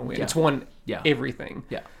still gonna win. It's won everything.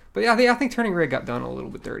 Yeah, but yeah, I think Turning Red got done a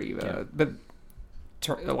little bit dirty. But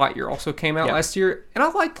Lightyear also came out last year, and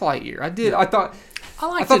I liked Lightyear. I did. I thought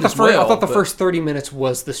the first 30 minutes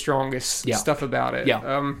was the strongest stuff about it.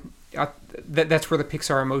 Yeah. That's where the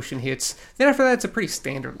Pixar emotion hits. Then after that, it's a pretty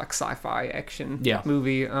standard like sci-fi action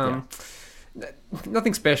movie.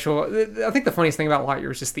 Nothing special. I think the funniest thing about Lightyear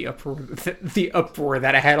is just the uproar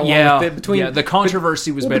that it had along with it. The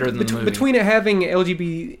controversy was better than the movie. Between it having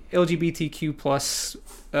LGBTQ plus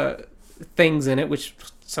things in it, which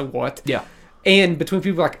so what? Yeah. And between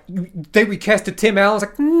people like, they recasted Tim Allen. I was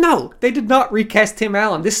like, no, they did not recast Tim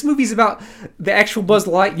Allen. This movie's about the actual Buzz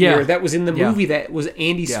Lightyear that was in the movie that was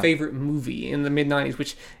Andy's favorite movie in the mid-90s,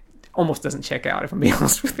 which almost doesn't check out, if I'm being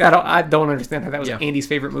honest with you. I don't understand how that was Andy's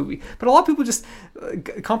favorite movie. But a lot of people just,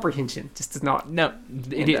 comprehension just does not. No.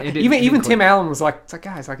 Even Tim Allen was like, it's like,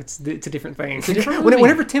 guys, like it's a different thing. It's a different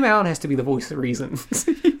whenever Tim Allen has to be the voice of reason,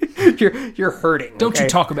 you're hurting. Don't you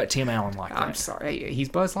talk about Tim Allen like that. I'm sorry. He's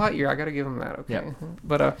Buzz Lightyear. I got to give him that. Okay. Yeah.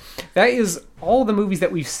 But that is all the movies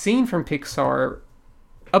that we've seen from Pixar.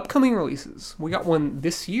 Upcoming releases. We got one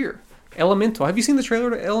this year. Elemental. Have you seen the trailer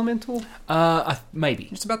to Elemental? Maybe.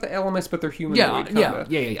 It's about the elements, but they're humanoid.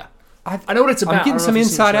 Yeah. I know what it's about. I'm getting some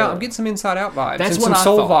Inside Out. I'm getting some Inside Out vibes. That's and what some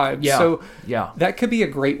Soul thought. vibes. Yeah. So yeah, that could be a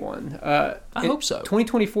great one. I hope so.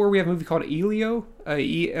 2024, we have a movie called Elio.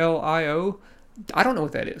 Elio. I don't know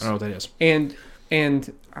what that is. I don't know what that is.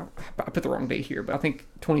 And I put the wrong date here, but I think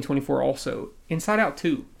 2024 also. Inside Out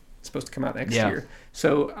 2 is supposed to come out next year.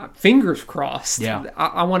 So fingers crossed. Yeah.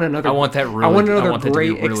 I want another. I want that really. I want another I want that great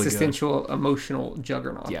to be really existential, emotional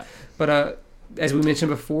juggernaut. Yeah. But as we mentioned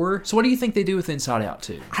before. So what do you think they do with Inside Out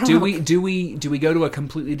 2? Do we go to a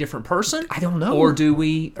completely different person? I don't know. Or do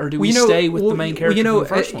we stay with the main character from the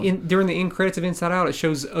first one? During the end credits of Inside Out, it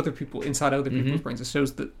shows other people inside other people's brains. It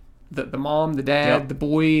shows the mom, the dad, the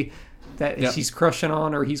boy that she's crushing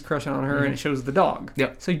on, or he's crushing on her, and it shows the dog.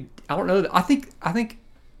 Yep. So I don't know. I think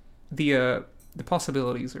the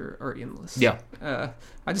possibilities are endless. Yeah.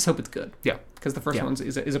 I just hope it's good. Yeah. Because the first one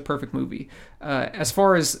is a perfect movie. As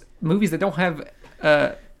far as movies that don't have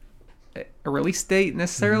a release date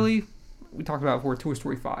necessarily, we talked about before, Toy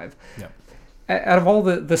Story 5. Yeah. Out of all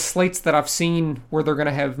the slates that I've seen where they're going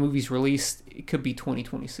to have movies released, it could be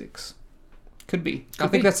 2026. Could be. I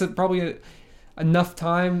think that's probably enough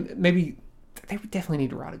time. Maybe they would definitely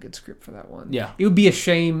need to write a good script for that one. Yeah. It would be a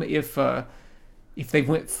shame if they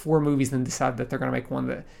went 4 movies and decided that they're going to make one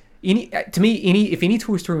that if any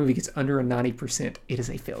Toy Story movie gets under a 90%, it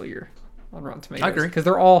is a failure on Rotten Tomatoes. I agree. Because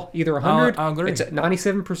they're all either 100, I agree. it's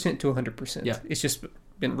 97% to 100%. Yeah. It's just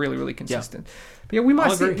been really, really consistent. Yeah. But yeah,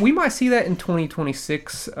 we might see that in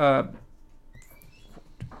 2026. I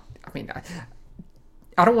mean,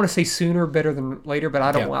 I don't want to say sooner, better than later, but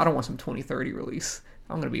I don't want some 2030 release.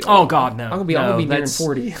 I'm gonna be. Oh God, no! I'm gonna be nearing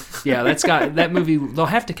 40. Yeah, that movie. They'll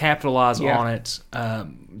have to capitalize on it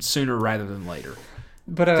sooner rather than later.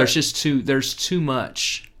 But there's too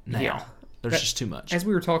much now. Yeah. There's just too much. As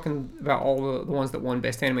we were talking about all the ones that won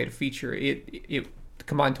Best Animated Feature, it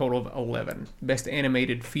combined total of 11 Best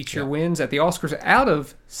Animated Feature wins at the Oscars out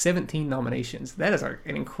of 17 nominations. That is an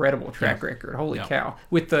incredible track record. Holy cow!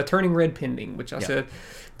 With the Turning Red pending, which I said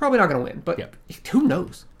probably not going to win, but who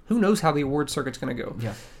knows? Who knows how the award circuit's going to go?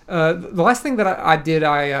 Yeah. The last thing that I did,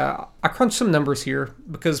 I crunched some numbers here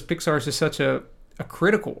because Pixar is just such a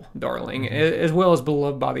critical darling, as well as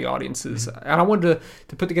beloved by the audiences. And I wanted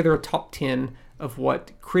to put together a top 10 of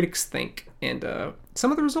what critics think. And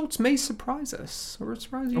some of the results may surprise us. Or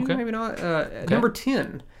surprise you, maybe not. Number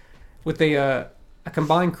 10, with a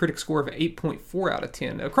combined critic score of 8.4 out of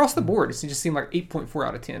 10. Across the board, it just seemed like 8.4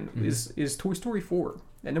 out of 10 is Toy Story 4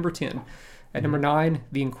 at number 10. At number 9,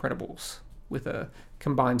 The Incredibles, with a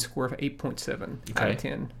combined score of 8.7 out of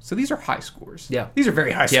 10. So these are high scores. Yeah. These are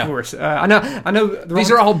very high scores. I know.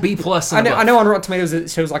 These are all B plus. I know on Rotten Tomatoes it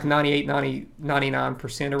shows like 98,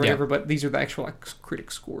 99% or whatever, but these are the actual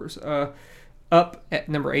critic scores. Up at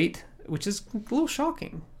number 8, which is a little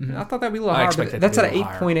shocking. I thought that'd be a little higher, but that's at an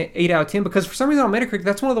 8.8 out of 10 because for some reason on Metacritic,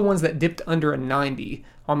 that's one of the ones that dipped under a 90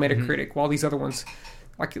 on Metacritic, while these other ones...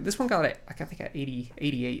 Like this one got I think at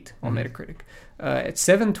 88 on Metacritic. At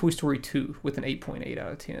 7, Toy Story 2 with an 8.8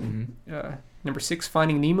 out of 10. Number 6,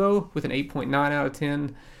 Finding Nemo with an 8.9 out of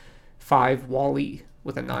 10. 5, WALL-E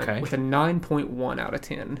with a 9.1 out of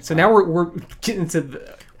 10. So now we're getting to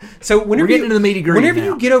the. So whenever we're getting into the meaty gritty. Whenever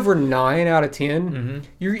you get over 9 out of 10,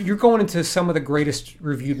 you're going into some of the greatest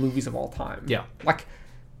reviewed movies of all time. Yeah, like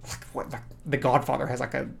The Godfather has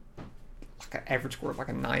like an average score of like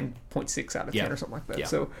a 9.6 out of 10 or something like that. Yeah.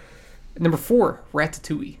 So number 4,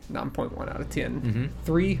 Ratatouille, 9.1 out of 10.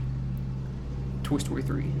 3, Toy Story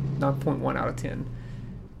 3, 9.1 out of 10.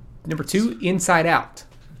 Number 2, Inside Out,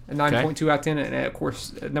 a 9.2 out of 10. And of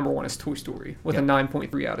course, number 1 is Toy Story with a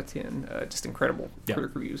 9.3 out of 10. Just incredible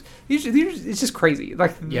critic reviews. These it's just crazy.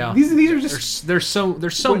 Like these are just there's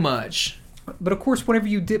so much. But of course, whenever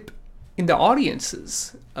you dip into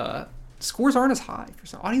audiences, scores aren't as high.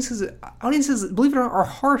 Audiences, believe it or not, are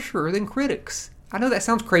harsher than critics. I know that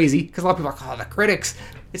sounds crazy because a lot of people are like, the critics.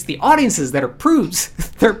 It's the audiences that are prudes.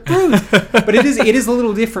 They're prudes. But it is a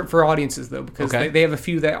little different for audiences though, because they have a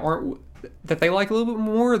few that they like a little bit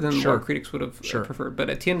more than what critics would have preferred. But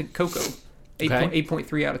at 10, Coco,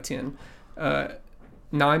 8.3 out of 10.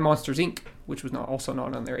 9, Monsters Inc., which was also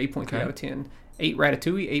not on there, 8.3 out of 10. 8,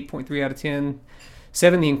 Ratatouille, 8.3 out of 10.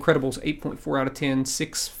 7, The Incredibles, 8.4 out of 10.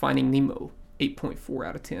 6, Finding Nemo, 8.4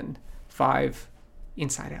 out of 10. 5,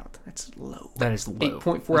 Inside Out. That's low. That is low.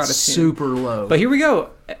 8.4 out of 10. Super low. But here we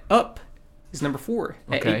go. Up is number 4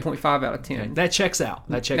 at 8.5 out of 10. Okay. That checks out.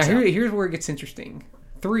 Here's where it gets interesting.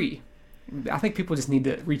 3, I think people just need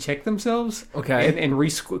to recheck themselves. Okay. And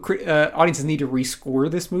audiences need to rescore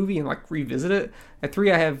this movie and like revisit it. At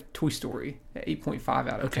 3, I have Toy Story at 8.5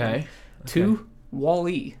 out of 10. Okay. 2,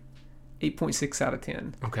 Wall-E, 8.6 out of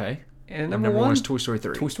 10. Okay. And Number one is Toy Story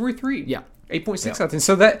 3. Toy Story 3. Yeah. 8.6 out of 10.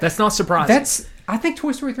 So that's not surprising. I think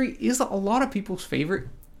Toy Story 3 is a lot of people's favorite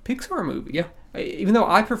Pixar movie. Yeah. Even though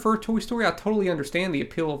I prefer Toy Story, I totally understand the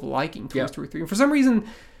appeal of liking Toy Story 3. And for some reason,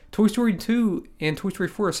 Toy Story 2 and Toy Story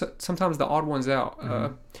 4 are sometimes the odd ones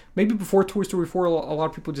out. Maybe before Toy Story 4, a lot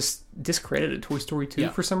of people just discredited Toy Story 2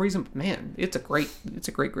 for some reason. But man, it's a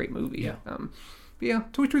great movie. Yeah. But yeah,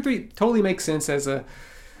 Toy Story 3 totally makes sense as a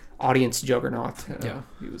audience juggernaut.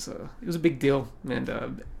 It was a big deal,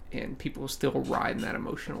 and people still riding that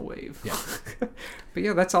emotional wave. Yeah. But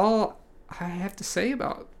yeah, that's all I have to say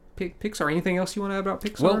about Pixar. Anything else you want to add about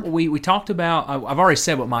Pixar? Well, we talked about. I've already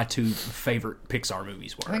said what my 2 favorite Pixar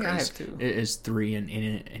movies were. I think I have 2. Is 3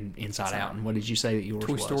 and Inside Out. And what did you say that yours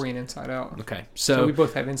Toy was? Story and Inside Out. Okay, so we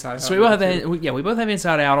both have Inside Out. So we both have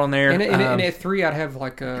Inside Out on there. And at 3, I'd have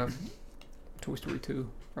like Toy Story 2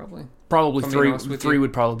 probably. Probably 3. 3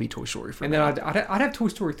 would probably be Toy Story for me. And then I'd have Toy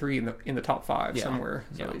Story 3 in the top 5 somewhere.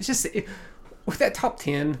 So it's just with that top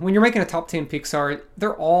 10. When you're making a top 10 Pixar,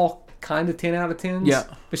 they're all kind of 10 out of 10s. Yeah.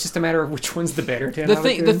 It's just a matter of which one's the better 10 out of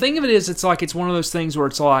 10. The thing of it is, it's like, it's one of those things where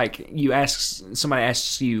it's like, somebody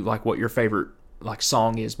asks you, like, what your favorite, like,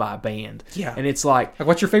 song is by a band. Yeah. And it's like,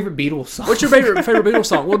 what's your favorite Beatles song? What's your favorite Beatles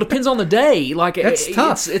song? Well, it depends on the day. Like, that's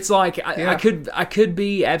tough. It's like, I could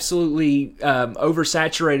be absolutely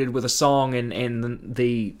oversaturated with a song, and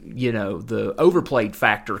the overplayed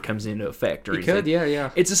factor comes into effect. Or yeah.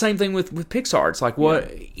 It's the same thing with Pixar. It's like,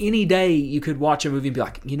 any day you could watch a movie and be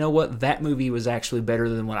like, you know what, that movie was actually better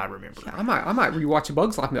than what I remember. Yeah, I might rewatch A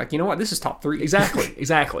Bug's Life and be like, you know what, this is top 3. Exactly.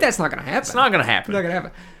 That's not going to happen. It's not going to happen. It's not going to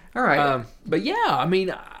happen. All right. But yeah, I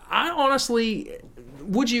mean, I honestly,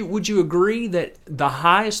 would you agree that the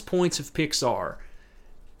highest points of Pixar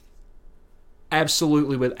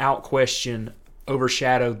absolutely, without question,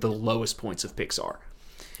 overshadowed the lowest points of Pixar?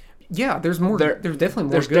 Yeah, there's more. There's definitely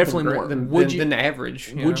more. There's definitely more than the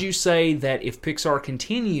average. Would you say that if Pixar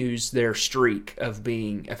continues their streak of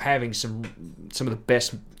having some of the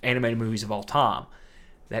best animated movies of all time,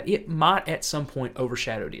 that it might at some point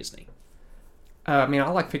overshadow Disney? I mean, I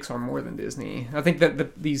like Pixar more than Disney. I think that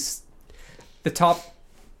the top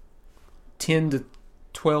 10 to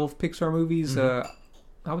 12 Pixar movies, I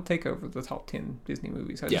would take over the top 10 Disney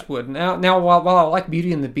movies. I just would. Now, while I like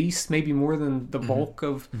Beauty and the Beast maybe more than the bulk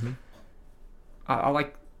of, I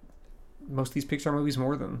like most of these Pixar movies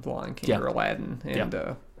more than The Lion King or Aladdin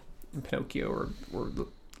and Pinocchio or The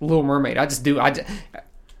Little Mermaid.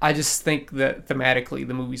 I just think that thematically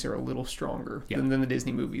the movies are a little stronger than the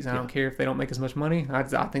Disney movies. I don't care if they don't make as much money. I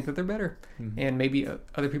think that they're better, and maybe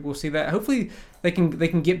other people will see that. Hopefully, they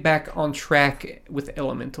can get back on track with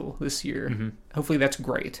Elemental this year. Hopefully, that's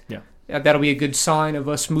great. Yeah, that'll be a good sign of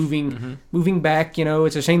us moving back.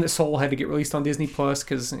 It's a shame that Soul had to get released on Disney Plus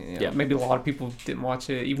because maybe a lot of people didn't watch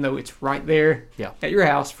it, even though it's right there at your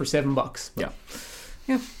house for $7.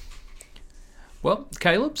 Yeah. Well,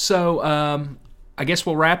 Caleb, so. I guess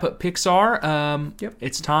we'll wrap up Pixar.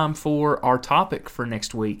 It's time for our topic for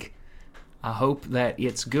next week. I hope that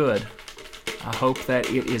it's good. I hope that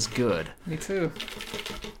it is good. Me too.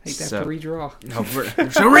 Hate to have to redraw. No,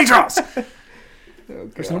 there's no redraws.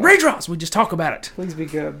 There's no redraws. We just talk about it. Please be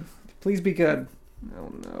good. Please be good.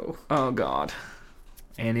 Oh, no. Oh, God.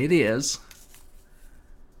 And it is...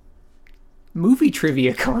 Movie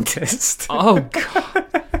trivia contest. Oh,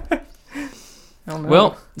 God. Oh, no.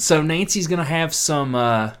 Well, so Nancy's going to have some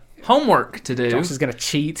homework to do. Josh is going to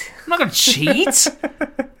cheat. I'm not going to cheat.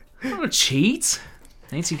 I'm not going to cheat.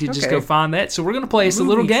 Nancy could just go find that. So we're going to play us a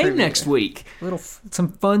little game next week. Some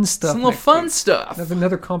fun stuff. Some little fun stuff.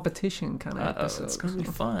 Another competition kind of episode. It's going to be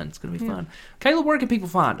fun. It's going to be fun. Caleb, where can people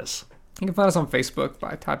find us? You can find us on Facebook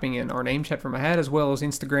by typing in our name, Chat From My Hat, as well as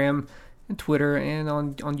Instagram and Twitter and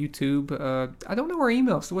on YouTube. I don't know our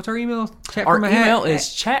email. So what's our email? Our email is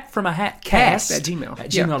chatfromahatcast at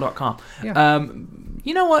gmail.com. Yeah.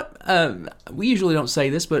 You know what? We usually don't say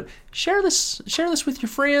this, but share this with your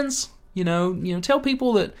friends. Tell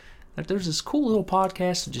people that there's this cool little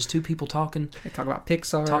podcast of just two people talking. They talk about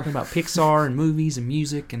Pixar. Talking about Pixar and movies and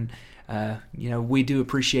music. And, we do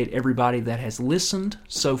appreciate everybody that has listened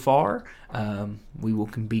so far. We will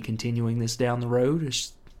be continuing this down the road,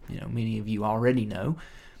 as many of you already know.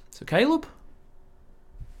 So, Caleb,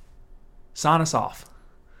 sign us off.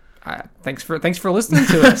 Thanks for listening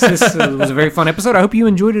to us. This was a very fun episode. I hope you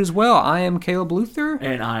enjoyed it as well. I am Caleb Luther.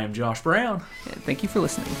 And I am Josh Brown. And thank you for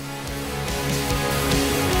listening.